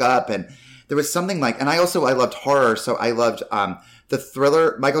makeup, and there was something and I loved horror, so I loved the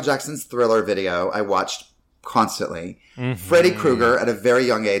Thriller, Michael Jackson's Thriller video. I watched constantly. Mm-hmm. Freddy Krueger at a very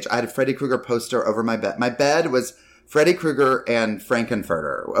young age. I had a Freddy Krueger poster over my bed. My bed was Freddy Krueger and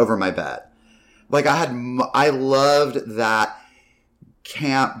Frankenfurter over my bed. I loved that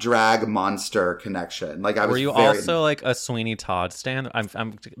camp drag monster connection. Were you also like a Sweeney Todd stan?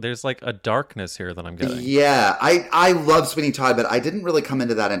 There's like a darkness here that I'm getting. Yeah, I love Sweeney Todd, but I didn't really come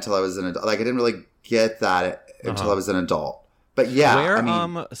into that until I was an adult. I didn't really get that until I was an adult. But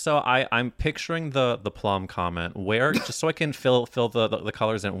yeah, so I'm picturing the plum comment. Where, just so I can fill the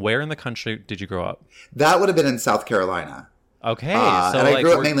colors in, where in the country did you grow up? That would have been in South Carolina. Okay, and I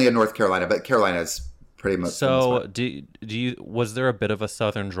grew up mainly in North Carolina, but Carolina is pretty much. So was there a bit of a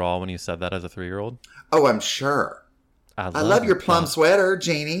Southern drawl when you said that as a 3-year-old? Oh, I'm sure. I love your plum sweater,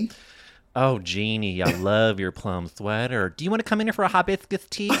 Jeannie. Oh, Jeannie, I love your plum sweater. Do you want to come in here for a hibiscus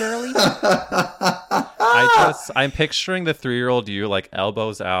tea, girlie? I'm picturing the 3-year-old you, like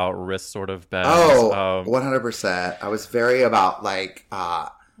elbows out, wrists sort of bent. Oh, 100%. I was very about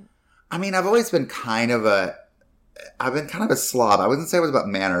I've always been kind of a slob. I wouldn't say it was about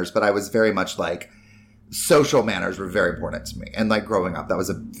manners, but I was very much social manners were very important to me. And growing up, that was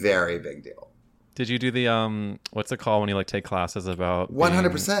a very big deal. Did you do the, what's it called when you take classes about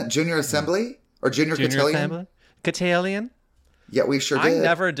 100%. Junior assembly? Or junior cotillion? Assembly? Cotillion? Yeah, we sure did. I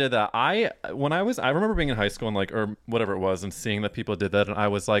never did that. I remember being in high school and or whatever it was and seeing that people did that. And I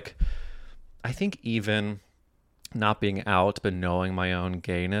was I think even not being out, but knowing my own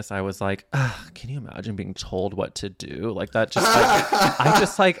gayness, I was like, can you imagine being told what to do? Like that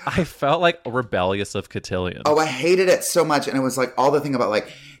just like, I felt like rebellious of cotillion. Oh, I hated it so much. And it was like all the thing about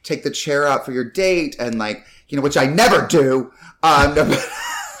like, take the chair out for your date and like, you know, which I never do. And it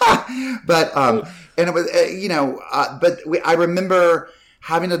was, I remember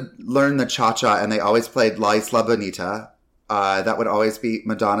having to learn the cha-cha, and they always played La Isla Bonita. That would always be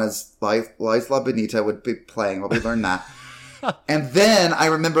Madonna's La Isla Bonita would be playing while we learned that. And then I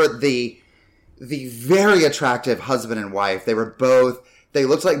remember the very attractive husband and wife. They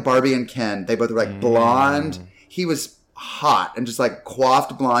looked like Barbie and Ken. They both were like blonde. He was hot and just like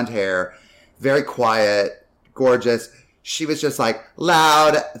coiffed blonde hair, very quiet, gorgeous. She was just like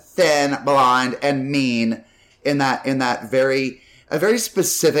loud, thin, blonde, and mean in that a very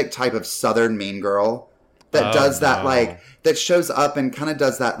specific type of Southern mean girl that does that like, that shows up and kind of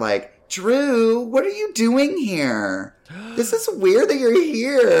does that like, Drew, what are you doing here? This is weird that you're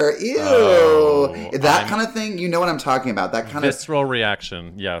here. Ew. That kind of thing. You know what I'm talking about. That kind visceral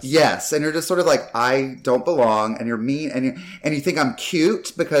reaction. Yes. Yes. And you're just sort of like, I don't belong. And you're mean. And you think I'm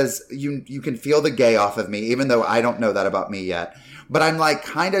cute because you can feel the gay off of me, even though I don't know that about me yet. But I'm like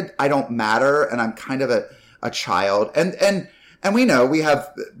kind of, I don't matter. And I'm kind of a child. And we know we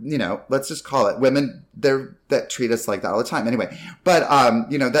have, you know, let's just call it women that treat us like that all the time. Anyway, but,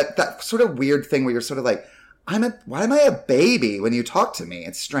 you know, that sort of weird thing where you're sort of like, why am I a baby when you talk to me?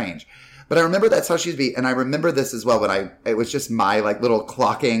 It's strange. But I remember that's how she'd be. And I remember this as well when it was just my like little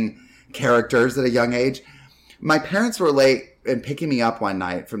clocking characters at a young age. My parents were late in picking me up one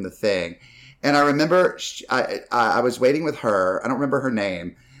night from the thing. And I remember I was waiting with her. I don't remember her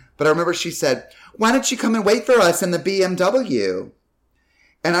name, but I remember she said, why don't you come and wait for us in the BMW?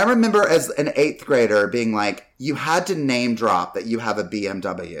 And I remember as an 8th grader being like, you had to name drop that you have a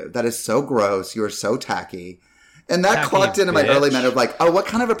BMW. That is so gross. You are so tacky. And that clocked into my early mind of like, oh, what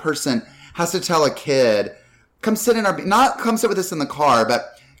kind of a person has to tell a kid, come sit not come sit with us in the car,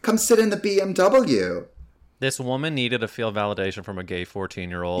 but come sit in the BMW. This woman needed to feel validation from a gay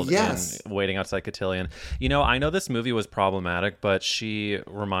 14-year-old yes. and waiting outside Cotillion. You know, I know this movie was problematic, but she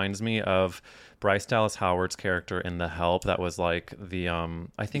reminds me of Bryce Dallas Howard's character in The Help. That was like the,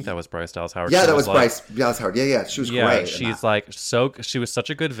 I think that was Bryce Dallas Howard. Yeah, that was like, Bryce Dallas Howard. Yeah. She was great. She's like, she was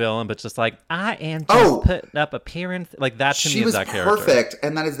such a good villain, but just like, I am just putting up appearance. Like that to me is that character. She was perfect.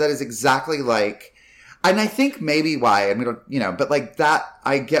 And that is exactly like, and I think maybe why, and we don't, you know, but like that,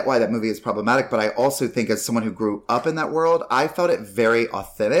 I get why that movie is problematic, but I also think as someone who grew up in that world, I felt it very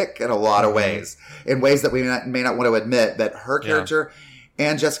authentic in a lot of ways, in ways that we may not want to admit, that her character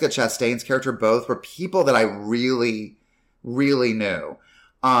and Jessica Chastain's character both were people that I really, really knew.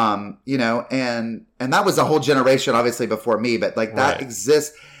 You know, and that was a whole generation obviously before me, but like that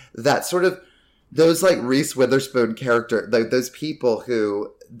exists, that sort of, those like Reese Witherspoon character, like those people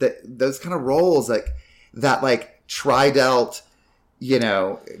who, those kind of roles, like that like tri-delt, you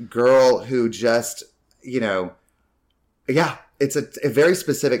know, girl who just, you know, it's a very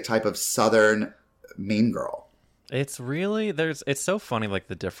specific type of Southern mean girl. It's really, it's so funny, like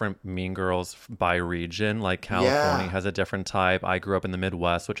the different mean girls by region. Like California has a different type. I grew up in the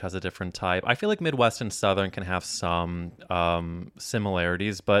Midwest, which has a different type. I feel like Midwest and Southern can have some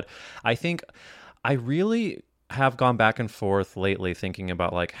similarities, but I think I really have gone back and forth lately thinking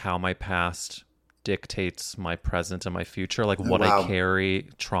about like how my past dictates my present and my future, like what I carry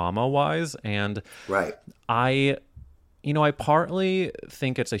trauma wise. And I partly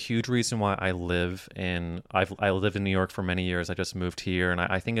think it's a huge reason why I lived in New York for many years. I just moved here, and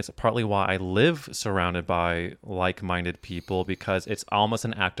I think it's partly why I live surrounded by like-minded people, because it's almost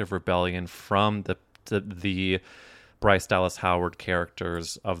an act of rebellion from the Bryce Dallas Howard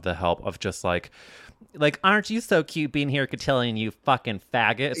characters of The Help, of just like, aren't you so cute being here, Cotillion, you fucking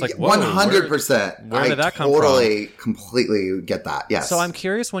faggot? It's like, 100%. Where did that come from? I totally, completely get that. Yes. So I'm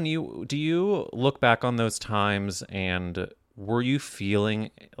curious, do you look back on those times, and were you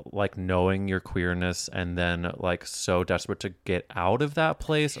feeling like knowing your queerness and then like so desperate to get out of that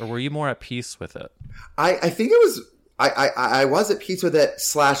place, or were you more at peace with it? I think it was. I was at peace with it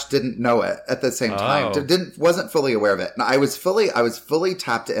 / didn't know it at the same time. Wasn't fully aware of it. And I was fully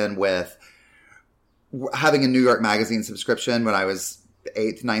tapped in with having a New York Magazine subscription when I was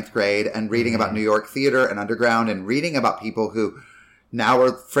 8th, 9th grade, and reading about New York theater and underground, and reading about people who now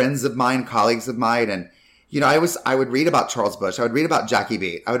are friends of mine, colleagues of mine. And, you know, I would read about Charles Busch. I would read about Jackie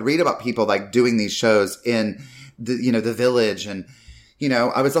Beat. I would read about people like doing these shows in the Village. And, you know,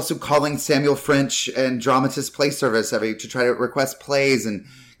 I was also calling Samuel French and Dramatist Play Service to try to request plays. And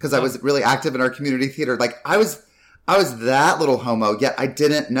because I was really active in our community theater, like I was that little homo, yet I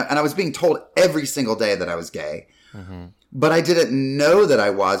didn't know. And I was being told every single day that I was gay. But I didn't know that I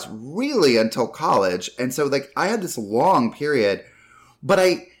was really until college. And so like I had this long period, but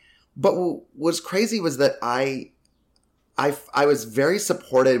what was crazy was that I was very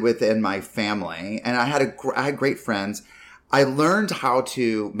supported within my family, and I had great friends. I learned how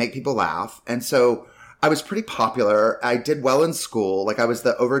to make people laugh. And so I was pretty popular. I did well in school. Like I was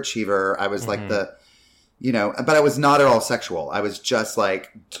the overachiever. I was like but I was not at all sexual. I was just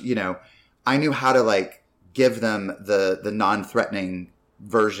like, I knew how to like give them the non-threatening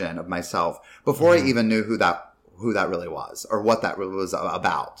version of myself before I even knew who that really was or what that really was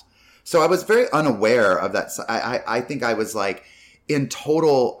about. So I was very unaware of that. I think I was like in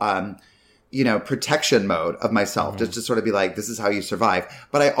total, protection mode of myself, just to sort of be like, this is how you survive.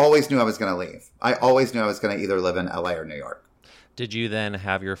 But I always knew I was going to leave. I always knew I was going to either live in LA or New York. Did you then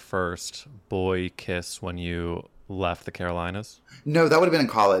have your first boy kiss when you left the Carolinas? No, that would have been in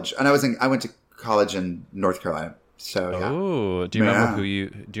college. And I went to college in North Carolina. So yeah. Oh, do you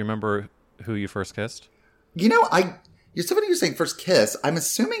remember who you first kissed? You're somebody who's saying first kiss. I'm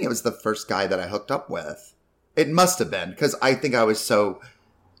assuming it was the first guy that I hooked up with. It must have been, because I think I was so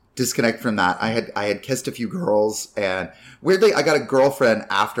disconnected from that. I had kissed a few girls, and weirdly, I got a girlfriend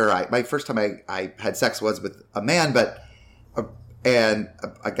after my first time I had sex was with a man, a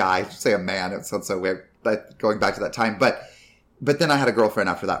guy. I should say a man. It sounds so weird, but going back to that time, but then I had a girlfriend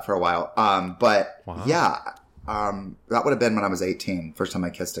after that for a while. Wow. Yeah, that would have been when I was 18. First time I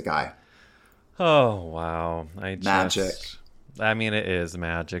kissed a guy. Oh, wow. Magic. I mean, it is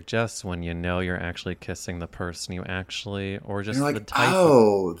magic. Just when you know you're actually kissing the person you actually, or just like, the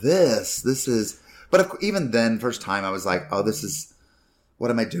type this is, but even then, first time I was like, oh, this is,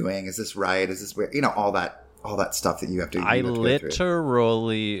 what am I doing? Is this right? Is this weird? All that stuff that you have to I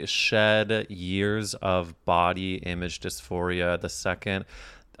literally shed years of body image dysphoria the second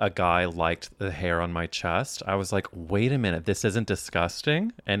a guy liked the hair on my chest. I was like, wait a minute, this isn't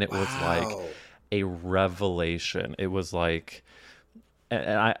disgusting? And it was like a revelation. It was like,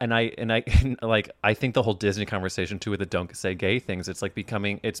 and I like, I think the whole Disney conversation too with the don't say gay things, it's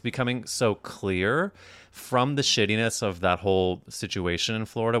becoming so clear from the shittiness of that whole situation in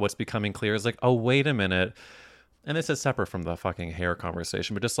Florida. What's becoming clear is like, oh, wait a minute. And this is separate from the fucking hair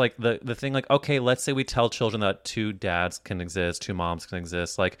conversation, but just like the thing, like, okay, let's say we tell children that two dads can exist, two moms can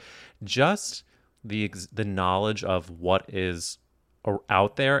exist. Like, just the knowledge of what is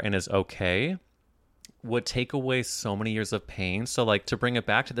out there and is okay would take away so many years of pain. So like, to bring it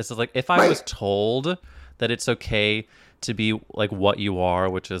back to this is like, if I was told that it's okay to be like what you are,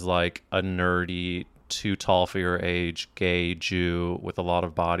 which is like a nerdy, too tall for your age, gay Jew with a lot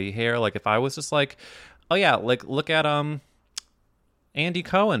of body hair. Like if I was just like, oh yeah, like look at Andy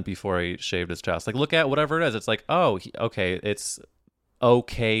Cohen before he shaved his chest. Like look at whatever it is. It's like, oh, okay, it's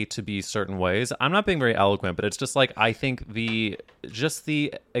okay to be certain ways. I'm not being very eloquent, but it's just like, I think the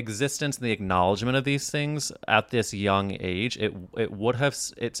existence and the acknowledgement of these things at this young age,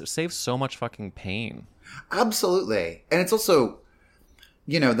 it saves so much fucking pain. Absolutely. And it's also,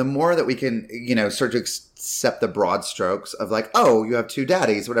 the more that we can, start to accept the broad strokes of like, oh, you have two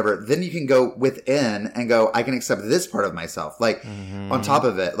daddies, whatever, then you can go within and go, I can accept this part of myself. Like on top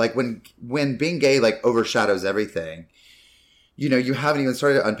of it, like when being gay, like overshadows everything, you haven't even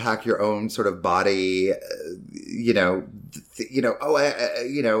started to unpack your own sort of body,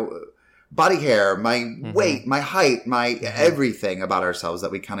 body hair, my weight, my height, my everything about ourselves that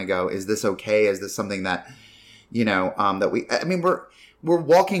we kind of go, is this okay? Is this something that, we're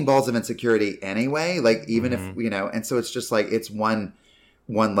walking balls of insecurity anyway, like even if, and so it's just like, it's one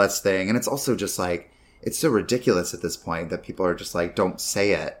less thing. And it's also just like, it's so ridiculous at this point that people are just like, don't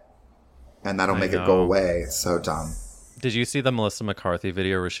say it. And that'll make it go away. It's so dumb. Did you see the Melissa McCarthy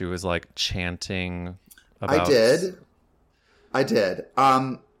video where she was like chanting about... I did.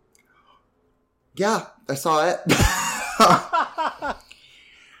 Yeah, I saw it.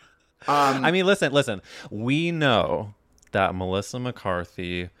 I mean, listen. We know that Melissa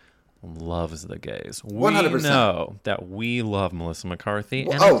McCarthy loves the gays. We 100%. know that we love Melissa McCarthy.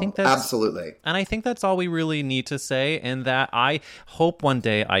 Well, and I think that's, absolutely. And I think that's all we really need to say. And that I hope one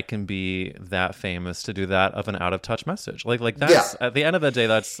day I can be that famous to do that of an out of touch message. Like that's at the end of the day,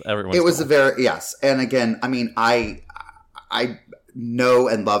 that's everyone's It was goal. a very, yes. And again, I mean, I know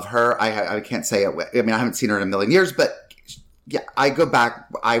and love her. I can't say it. I mean, I haven't seen her in a million years, but yeah, I go back.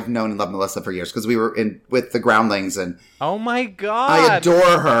 I've known and loved Melissa for years because we were with the Groundlings, and oh my god, I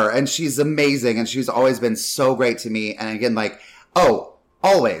adore her, and she's amazing, and she's always been so great to me. And again, like, oh,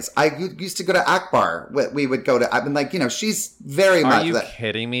 Always. Used to go to Akbar. We would go to, I've been like, she's very much. Are you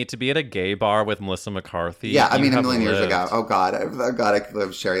kidding me? To be at a gay bar with Melissa McCarthy? Yeah, I mean, a million years ago. Oh, God. I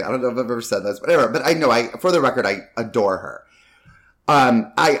love Sherry. I don't know if I've ever said this, whatever. But I know, for the record, I adore her.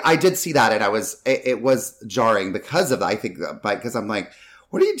 I did see that, and it was jarring because of that. I think, because I'm like,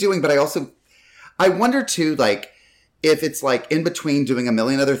 what are you doing? But I wonder too, like, if it's like in between doing a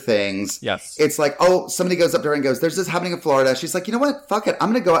million other things. Yes. It's like, somebody goes up to her and goes, there's this happening in Florida. She's like, you know what? Fuck it.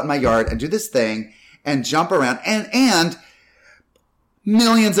 I'm going to go out in my yard and do this thing and jump around. And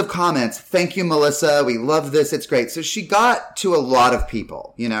millions of comments. Thank you, Melissa. We love this. It's great. So she got to a lot of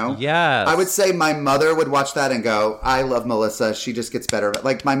people, Yes. I would say my mother would watch that and go, I love Melissa. She just gets better.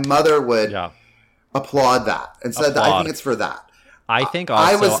 Like my mother would applaud that and said, I think it's for that. I think also...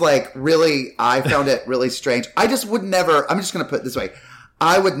 I was like, really, I found it really strange. I just would never, I'm just going to put it this way.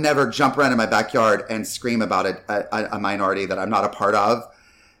 I would never jump around in my backyard and scream about a minority that I'm not a part of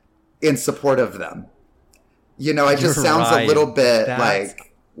in support of them. It just sounds a little bit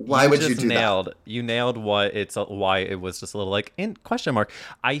like, why would you do that? You nailed why it was just a little like in question mark.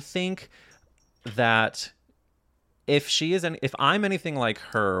 I think that if I'm anything like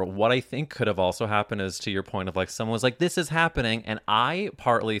her, what I think could have also happened is, to your point of like, someone was like, this is happening. And I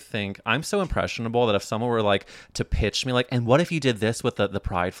partly think I'm so impressionable that if someone were like to pitch me like, and what if you did this with the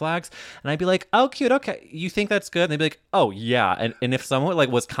pride flags? And I'd be like, oh, cute. Okay. You think that's good? And they'd be like, oh yeah. And if someone like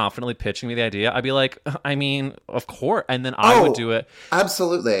was confidently pitching me the idea, I'd be like, I mean, of course. And then I would do it.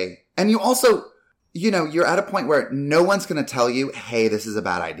 Absolutely. And you also, you're at a point where no one's going to tell you, hey, this is a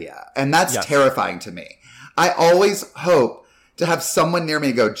bad idea. And that's terrifying to me. I always hope to have someone near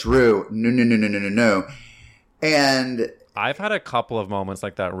me go, Drew, no. And I've had a couple of moments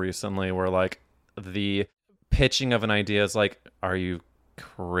like that recently where like the pitching of an idea is like, are you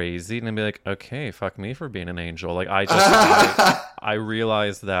crazy? And I'd be like, okay, fuck me for being an angel. Like I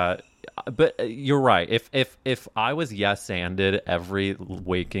realize that, but you're right. If I was yes-anded every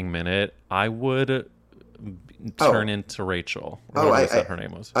waking minute, I would turn into Rachel. Whatever her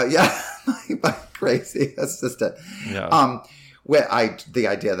name was. My crazy assistant. Yeah. The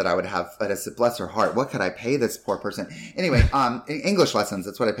idea that I would have, but I said, bless her heart, what could I pay this poor person? Anyway, English lessons,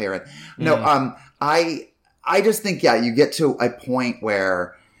 that's what I pay her in. No, I just think, you get to a point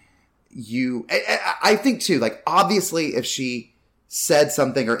where I think too, like, obviously if she said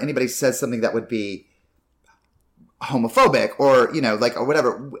something or anybody says something that would be homophobic or, or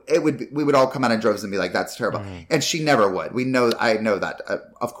whatever, we would all come out in droves and be like, that's terrible. Mm-hmm. And she never would. I know that,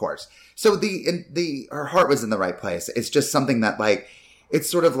 of course. So her heart was in the right place. It's just something that like, it's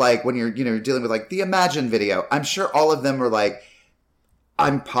sort of like when you're, dealing with like the Imagine video. I'm sure all of them were like,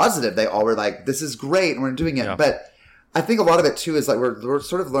 I'm positive they all were like, this is great and we're doing it. Yeah. But I think a lot of it too is like, we're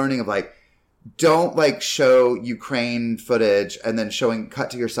sort of learning of like, don't like show Ukraine footage and then cut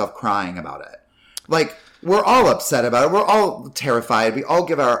to yourself crying about it. Like, we're all upset about it. We're all terrified. We all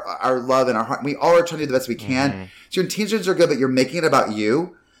give our love and our heart. We all are trying to do the best we can. Mm-hmm. So your intentions are good, but you're making it about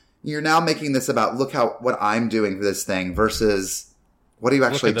you. You're now making this about, look what I'm doing for this thing versus what are you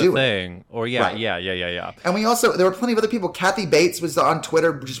actually doing? Thing. Or yeah. And there were plenty of other people. Kathy Bates was on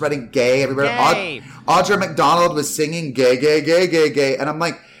Twitter just writing gay everywhere. Audra McDonald was singing gay, gay, gay, gay, gay. And I'm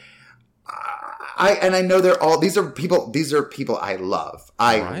like, I know these are people I love.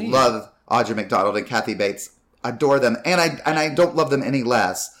 I love Audra McDonald and Kathy Bates, adore them, and I don't love them any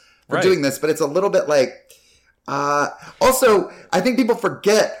less for doing this. But it's a little bit like. Also, I think people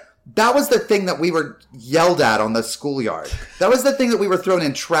forget that was the thing that we were yelled at on the schoolyard. That was the thing that we were thrown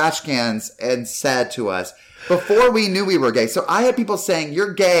in trash cans and said to us before we knew we were gay. So I had people saying,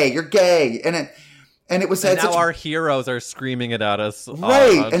 "You're gay, and it was said. And now our heroes are screaming it at us,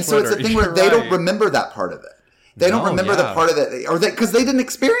 right? On and so it's a thing where they don't remember that part of it. They don't remember the part of it, or because they didn't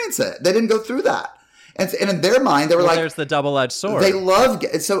experience it. They didn't go through that. And in their mind, they were like, there's the double-edged sword. They love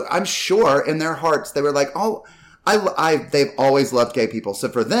gay. So I'm sure in their hearts, they were like, oh, they've always loved gay people. So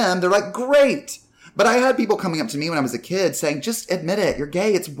for them, they're like, great. But I had people coming up to me when I was a kid saying, just admit it. You're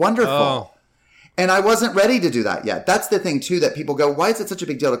gay. It's wonderful. Oh. And I wasn't ready to do that yet. That's the thing, too, that people go, why is it such a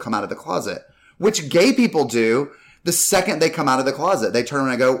big deal to come out of the closet? Which gay people do. The second they come out of the closet, they turn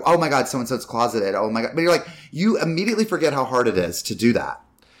around and go, oh my God, so-and-so's closeted. Oh my God. But you're like, you immediately forget how hard it is to do that.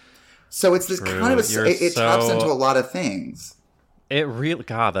 So it's this kind of it taps into a lot of things. It really,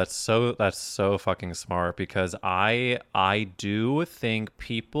 God, that's so fucking smart, because I do think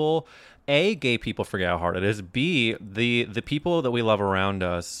people, A, gay people forget how hard it is. B, the people that we love around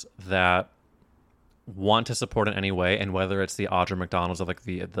us that want to support in any way, and whether it's the Audra McDonalds of like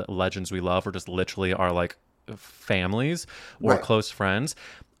the legends we love, or just literally our like families or close friends.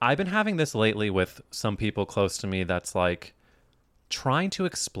 I've been having this lately with some people close to me that's like, trying to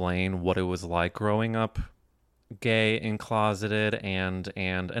explain what it was like growing up gay and closeted,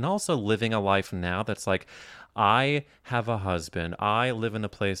 and also living a life now that's like, I have a husband, I live in a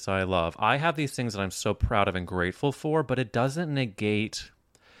place I love, I have these things that I'm so proud of and grateful for, but it doesn't negate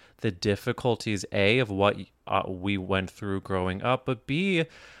the difficulties, A, of what we went through growing up, but B,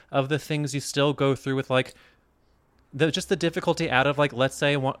 of the things you still go through with, like, just the difficulty out of, like, let's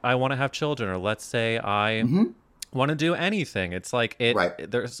say I want to have children, or let's say I want to do anything. It's like,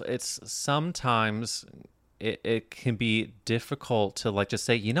 it's sometimes it can be difficult to, like, just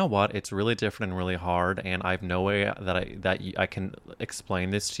say, you know what, it's really different and really hard, and I have no way that I can explain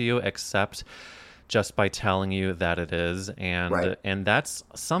this to you except just by telling you that it is. And that's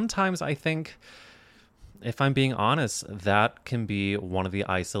sometimes, I think, if I'm being honest, that can be one of the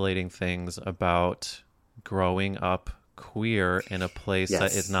isolating things about growing up queer in a place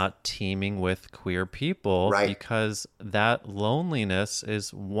that is not teeming with queer people, because that loneliness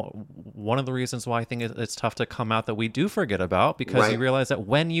is one of the reasons why I think it's tough to come out, that we do forget about, because you realize that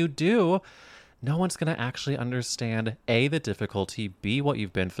when you do, no one's going to actually understand, A, the difficulty, B, what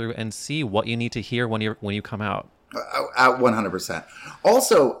you've been through, and C, what you need to hear when you come out. 100%.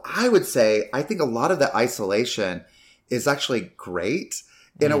 Also, I would say, I think a lot of the isolation is actually great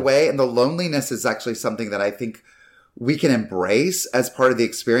in a way, and the loneliness is actually something that I think we can embrace as part of the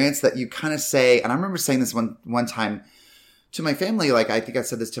experience, that you kind of say, and I remember saying this one time to my family, like, I think I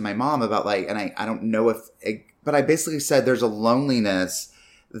said this to my mom about, like, and I don't know but I basically said there's a loneliness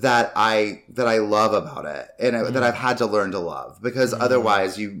that I love about it, and that I've had to learn to love, because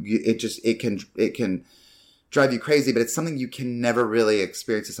otherwise it can drive you crazy, but it's something you can never really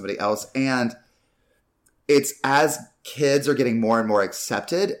experience with somebody else. And it's, as kids are getting more and more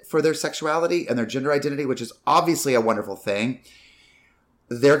accepted for their sexuality and their gender identity, which is obviously a wonderful thing,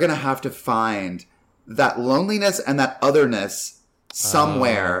 they're going to have to find that loneliness and that otherness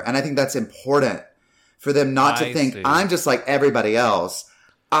somewhere. And I think that's important for them not to think, I'm just like everybody else.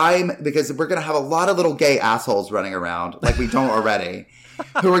 Because we're going to have a lot of little gay assholes running around, like we don't already,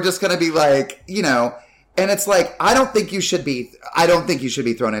 who are just going to be like, you know, and it's like, I don't think you should be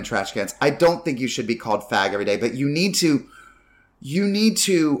thrown in trash cans. I don't think you should be called fag every day, but you need to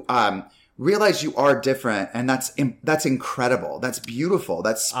realize you are different, and that's incredible. That's beautiful.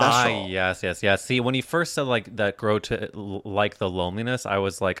 That's special. Yes. See, when you first said, like, that grow to like the loneliness, I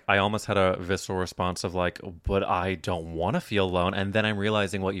was like, I almost had a visceral response of, like, but I don't want to feel alone. And then I'm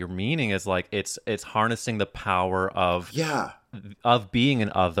realizing what you're meaning is, like, it's harnessing the power of being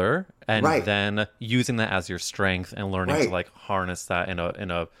an other, and then using that as your strength and learning to, like, harness that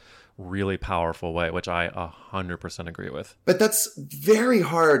in a really powerful way, which I 100% agree with. But that's very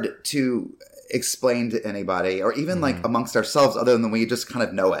hard to explain to anybody, or even like amongst ourselves, other than we just kind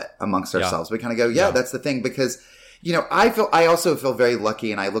of know it amongst ourselves. We kind of go, that's the thing. Because, you know, I also feel very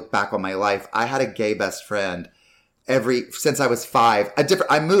lucky, and I look back on my life. I had a gay best friend since I was 5.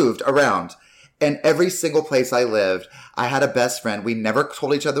 I moved around, and every single place I lived, I had a best friend. We never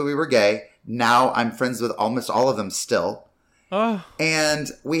told each other we were gay. Now I'm friends with almost all of them still. Oh. And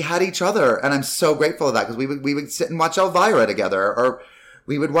we had each other, and I'm so grateful for that, because we would sit and watch Elvira together, or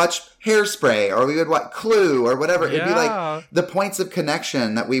we would watch Hairspray, or we would watch Clue, or whatever. It'd be like the points of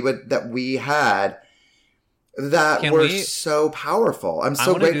connection that we had that were so powerful. I'm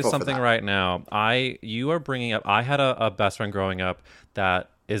so grateful for that. I want to do something right now. You are bringing up, I had a best friend growing up that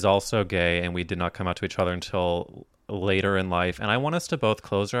is also gay, and we did not come out to each other until later in life. And I want us to both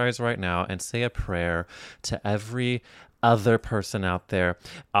close our eyes right now and say a prayer to every other person out there.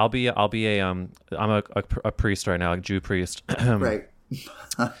 I'm a priest right now, a Jew priest. Right.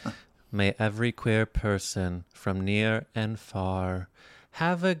 May every queer person from near and far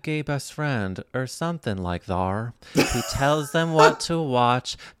have a gay best friend or something like thar, who tells them what to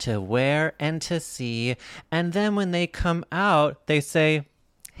watch, to wear, and to see. And then when they come out, they say,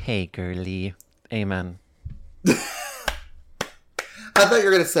 "Hey, girly." Amen. I thought you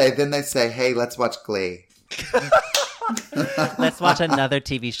were going to say, then they say, "Hey, let's watch Glee." Let's watch another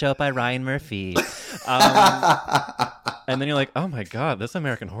TV show by Ryan Murphy. And then you're like, oh my God, this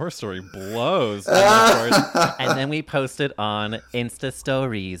American Horror Story blows. And then we post it on Insta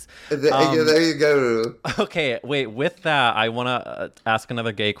Stories. There you go. Okay, wait, with that, I want to ask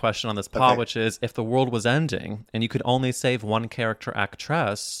another gay question on this pod, which is, if the world was ending and you could only save one character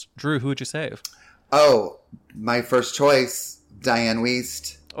actress, Drew, who would you save? Oh, my first choice, Diane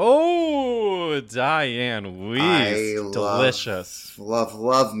Wiest. Oh, Diane Wiest. Delicious.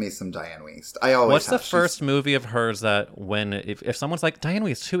 Love me some Diane Wiest. I always What's the first movie of hers that if someone's like, Diane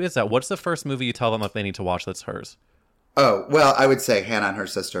Wiest, who is that? What's the first movie you tell them that they need to watch that's hers? Oh, well, I would say Hannah and Her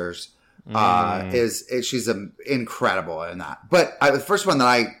Sisters. She's incredible in that. But the first one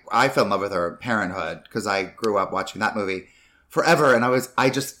that I fell in love with her, Parenthood, because I grew up watching that movie forever, and I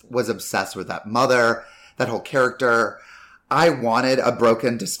just was obsessed with that mother, that whole character. I wanted a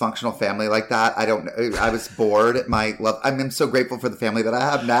broken, dysfunctional family like that. I was bored at my love. I'm so grateful for the family that I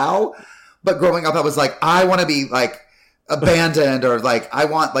have now. But growing up, I was like, I want to be like abandoned, or like I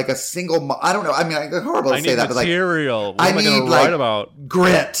want like a single. I don't know. I mean, it's horrible to say that, material. but like I need like write about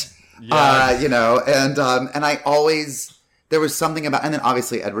grit. Yes. And I always, there was something about, and then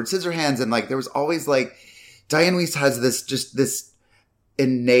obviously Edward Scissorhands, and like there was always like Diane Wiest has this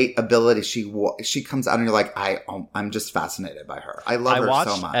innate ability. She comes out and you're like, I'm just fascinated by her. I love her so much.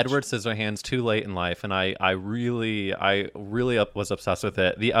 I watched Edward Scissorhands too late in life, and I really was obsessed with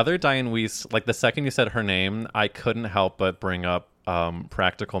it. The other Diane Wiest, like the second you said her name, I couldn't help but bring up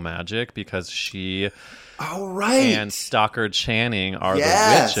Practical Magic, because she and Stockard Channing are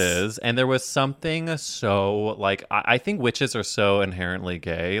the witches, and there was something so like I think witches are so inherently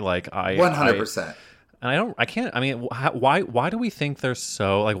gay. Like 100%. And why do we think they're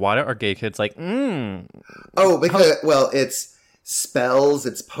so, like, why are gay kids like, Oh, because, it's spells,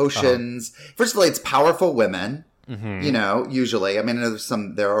 it's potions. First of all, it's powerful women, usually. I mean,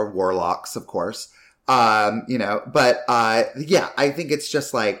 there are warlocks, of course. I think it's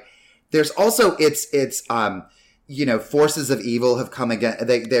just like, there's also, forces of evil have come again.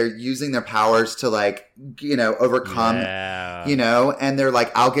 They're using their powers to like, overcome, and they're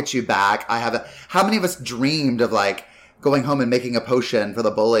like, I'll get you back. How many of us dreamed of like going home and making a potion for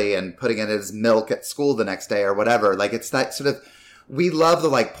the bully and putting it in his milk at school the next day or whatever? Like, it's that sort of, we love the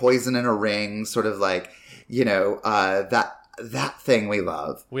like poison in a ring, sort of like, that thing we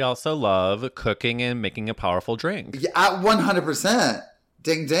love. We also love cooking and making a powerful drink. Yeah, 100%.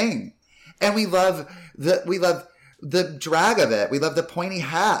 Ding, ding. And we love the drag of it. We love the pointy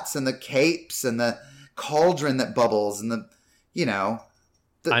hats and the capes and the cauldron that bubbles and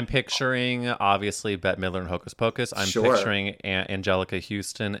I'm picturing, obviously, Bette Midler in Hocus Pocus. I'm picturing Angelica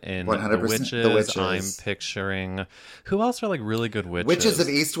Houston in 100% the Witches. I'm picturing... Who else are, like, really good witches? Witches of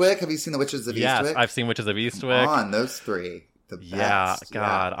Eastwick. Have you seen the Witches of Eastwick? Yes, I've seen Witches of Eastwick. Come on, those three. The best. Yeah,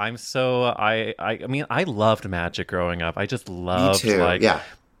 God. Yeah. I'm so... I mean, I loved magic growing up. I just loved... Me too, like, yeah.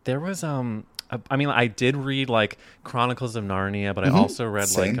 There was... I did read, like, Chronicles of Narnia, but I also read,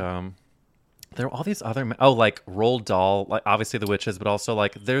 Same. like... There are all these other, like Roald Dahl, like obviously the witches, but also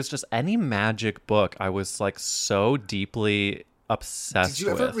like there's just any magic book I was like so deeply obsessed with. Did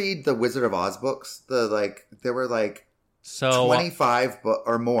you ever read the Wizard of Oz books? There were like 25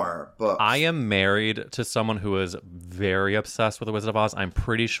 or more books. I am married to someone who is very obsessed with the Wizard of Oz. I'm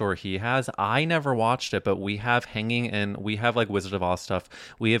pretty sure he has. I never watched it, but we have like Wizard of Oz stuff.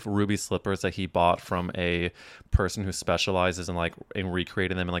 We have ruby slippers that he bought from a person who specializes in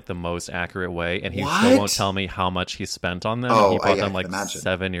recreating them in like the most accurate way, and he still won't tell me how much he spent on them. He bought them like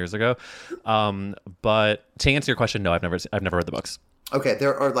 7 years ago. But to answer your question, no, I've never read the books. Okay,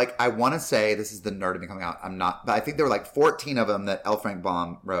 there are like, I want to say, this is the nerd of me coming out. I'm not, but I think there were like 14 of them that L. Frank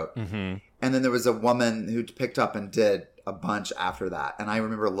Baum wrote. Mm-hmm. And then there was a woman who picked up and did a bunch after that. And I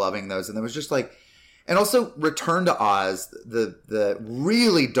remember loving those. And there was just like, and also Return to Oz, the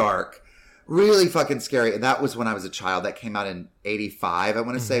really dark, really fucking scary. And that was when I was a child. That came out in 85, I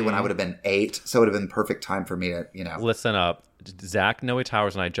want to say, when I would have been 8. So it would have been perfect time for me to, Listen up. Zach Noe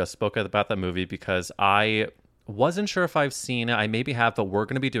Towers and I just spoke about that movie because I wasn't sure if I've seen it. I maybe have, but we're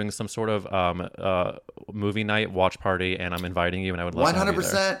going to be doing some sort of movie night watch party, and I'm inviting you, and I would love 100%. To have you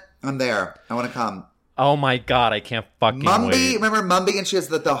there. I'm there. I want to come. Oh my God, I can't fucking wait. Remember Mumby? And she has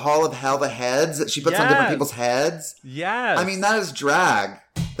the Hall of Hell, the heads that she puts on different people's heads. Yes. I mean, that is drag.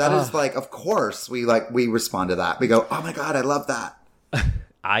 That is like, of course, we respond to that. We go, oh my God, I love that.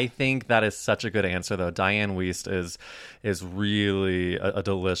 I think that is such a good answer, though. Diane Wiest is really a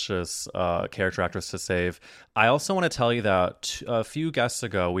delicious character actress to save. I also want to tell you that a few guests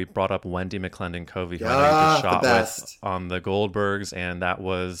ago, we brought up Wendy McClendon-Covey, who I think shot with on the Goldbergs, and that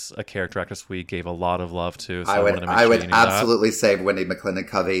was a character actress we gave a lot of love to. So I would absolutely save Wendy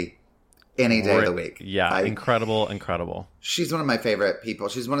McClendon-Covey any day of the week. Yeah, incredible. She's one of my favorite people.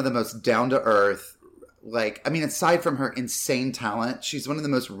 She's one of the most down-to-earth, like, I mean, aside from her insane talent, she's one of the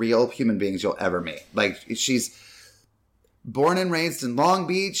most real human beings you'll ever meet. Like, she's born and raised in Long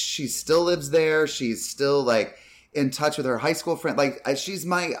Beach. She still lives there. She's still, like, in touch with her high school friend. Like, she's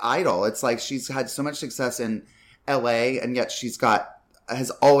my idol. It's like she's had so much success in L.A., and yet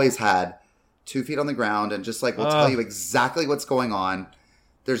has always had 2 feet on the ground and just, like, will tell you exactly what's going on.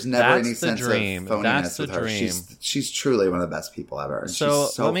 There's never any That's the sense dream. of phoniness That's the with her. dream. She's truly one of the best people ever. And So,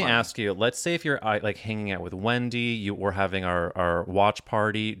 she's so let me funny. ask you, let's say if you're like hanging out with Wendy, we're having our watch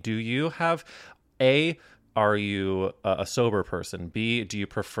party. Do you have A, are you a sober person? B, do you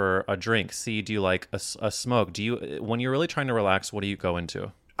prefer a drink? C, do you like a smoke? When you're really trying to relax, what do you go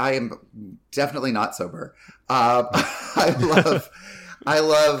into? I am definitely not sober. I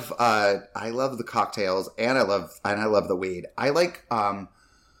love the cocktails, and I love the weed. I like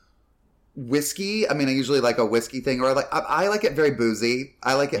whiskey. I mean, I usually like a whiskey thing, or I like it very boozy.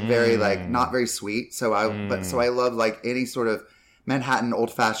 I like it very like not very sweet. So I love like any sort of Manhattan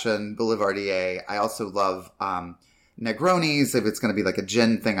old fashioned Boulevardier. I also love Negronis. If it's going to be like a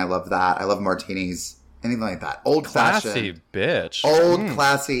gin thing, I love that. I love martinis, anything like that. Old Classy bitch. Old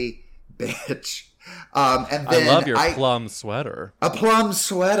classy bitch. And then I love your plum sweater. A plum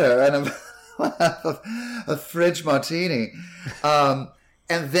sweater and a fridge martini.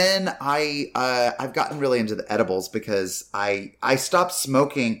 And then I've gotten really into the edibles because I stopped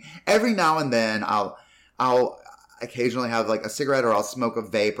smoking. Every now and then I'll occasionally have like a cigarette, or I'll smoke a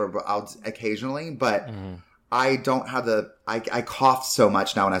vape, or I'll occasionally, but I don't have I cough so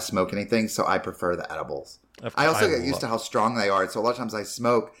much now when I smoke anything, so I prefer the edibles. I also get used to how strong they are. So a lot of times I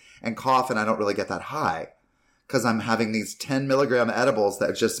smoke and cough and I don't really get that high because I'm having these 10 milligram edibles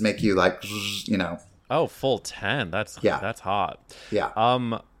that just make you like, you know. Oh, full 10. That's hot. Yeah.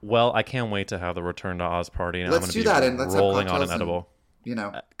 Well, I can't wait to have the Return to Oz party. And Let's I'm do gonna that be and let's rolling have on an cocktails edible. You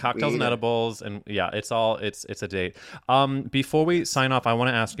know, cocktails and edibles, and yeah, it's a date. Before we sign off, I want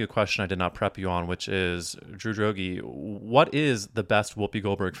to ask you a question I did not prep you on, which is, Drew Droege, what is the best Whoopi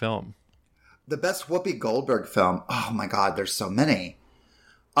Goldberg film? The best Whoopi Goldberg film? Oh my God, there's so many.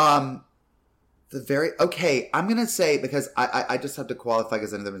 I'm gonna say, because I just have to qualify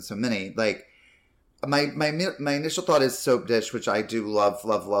because there have been so many. Like my initial thought is Soap Dish, which I do love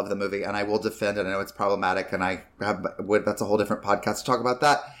the movie, and I will defend it. I know it's problematic, and that's a whole different podcast to talk about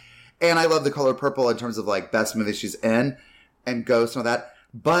that. And I love The Color Purple in terms of like best movie she's in, and Ghost and all that.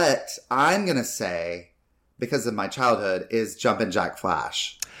 But I'm gonna say, because of my childhood, is Jumpin' Jack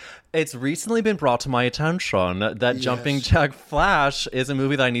Flash. It's recently been brought to my attention that Jumping Jack Flash is a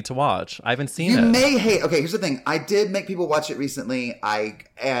movie that I need to watch. I haven't seen it. You may hate. Okay, here's the thing. I did make people watch it recently.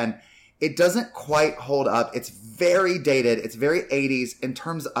 And it doesn't quite hold up. It's very dated. It's very 80s in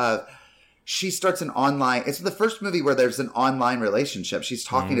terms of she starts an online. It's the first movie where there's an online relationship. She's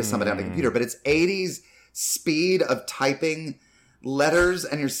talking to somebody on the computer, but it's 80s speed of typing letters,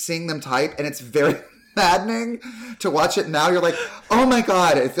 and you're seeing them type, and it's very maddening to watch it now. You're like, oh my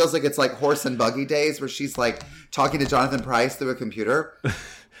God. It feels like it's like horse and buggy days where she's like talking to Jonathan Pryce through a computer.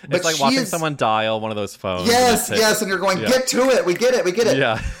 It's like watching someone dial one of those phones. Yes. And you're going, get to it. We get it.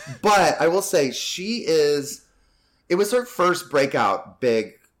 Yeah. But I will say it was her first breakout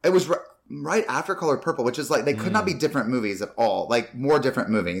big. It was right after Color Purple, which is like, they could not be different movies at all. Like more different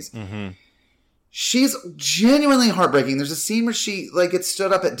movies. Mm-hmm. She's genuinely heartbreaking. There's a scene where she like gets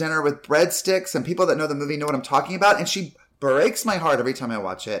stood up at dinner with breadsticks, and people that know the movie know what I'm talking about. And she breaks my heart every time I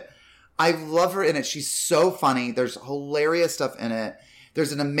watch it. I love her in it. She's so funny. There's hilarious stuff in it.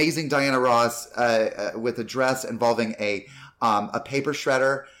 There's an amazing Diana Ross with a dress involving a paper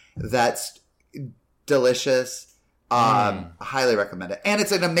shredder that's delicious. Highly recommend it. And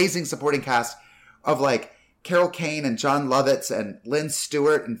it's an amazing supporting cast of like Carol Kane and John Lovitz and Lynn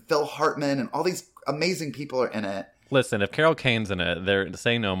Stewart and Phil Hartman, and all these amazing people are in it. Listen, if Carol Kane's in it, they're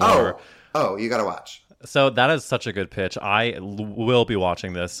say no more. Oh, you gotta watch. So that is such a good pitch. I will be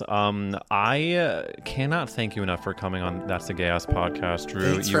watching this. I cannot thank you enough for coming on That's a Gay Ass Podcast,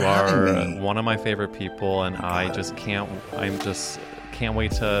 Drew. Thanks you for are having me. One of my favorite people, and I just can't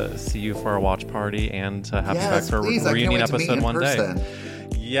wait to see you for our watch party and to have you back for a reunion episode one day.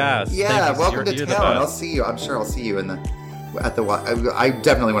 Yes. Yeah, welcome to town. I'll see you. I'm sure I'll see you at the I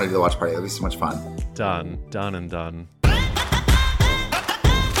definitely want to do the watch party. It'll be so much fun. Done and done.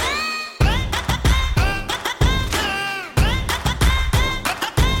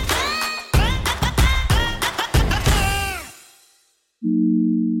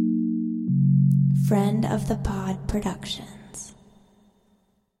 Friend of the Pod Productions.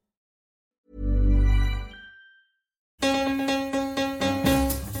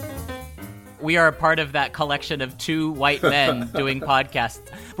 We are a part of that collection of two white men doing podcasts.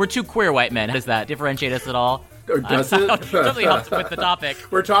 We're two queer white men. Does that differentiate us at all? Or does it? Totally helps with the topic.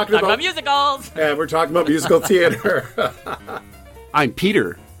 We're talking about musicals. Yeah, we're talking about musical theater. I'm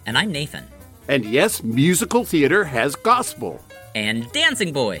Peter. And I'm Nathan. And yes, musical theater has gospel. And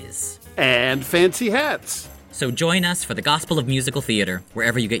dancing boys. And fancy hats. So join us for the Gospel of Musical Theater,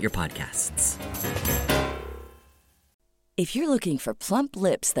 wherever you get your podcasts. If you're looking for plump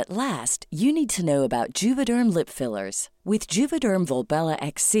lips that last, you need to know about Juvederm lip fillers. With Juvederm Volbella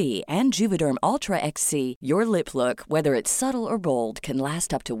XC and Juvederm Ultra XC, your lip look, whether it's subtle or bold, can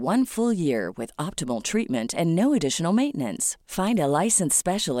last up to 1 full year with optimal treatment and no additional maintenance. Find a licensed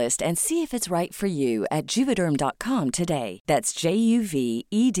specialist and see if it's right for you at Juvederm.com today. That's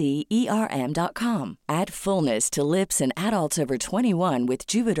JUVEDERM.com. Add fullness to lips in adults over 21 with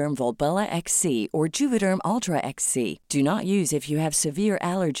Juvederm Volbella XC or Juvederm Ultra XC. Do not use if you have severe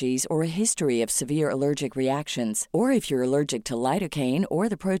allergies or a history of severe allergic reactions, or if you're allergic to lidocaine or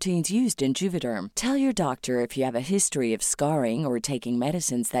the proteins used in Juvederm. Tell your doctor if you have a history of scarring or taking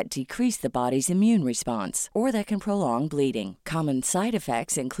medicines that decrease the body's immune response or that can prolong bleeding. Common side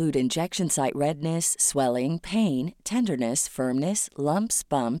effects include injection site redness, swelling, pain, tenderness, firmness, lumps,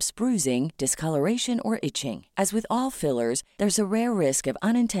 bumps, bruising, discoloration, or itching. As with all fillers, there's a rare risk of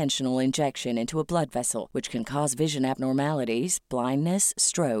unintentional injection into a blood vessel, which can cause vision abnormalities, blindness,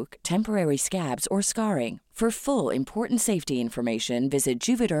 stroke, temporary scabs, or scarring. For full, important safety information, visit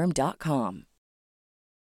Juvederm.com.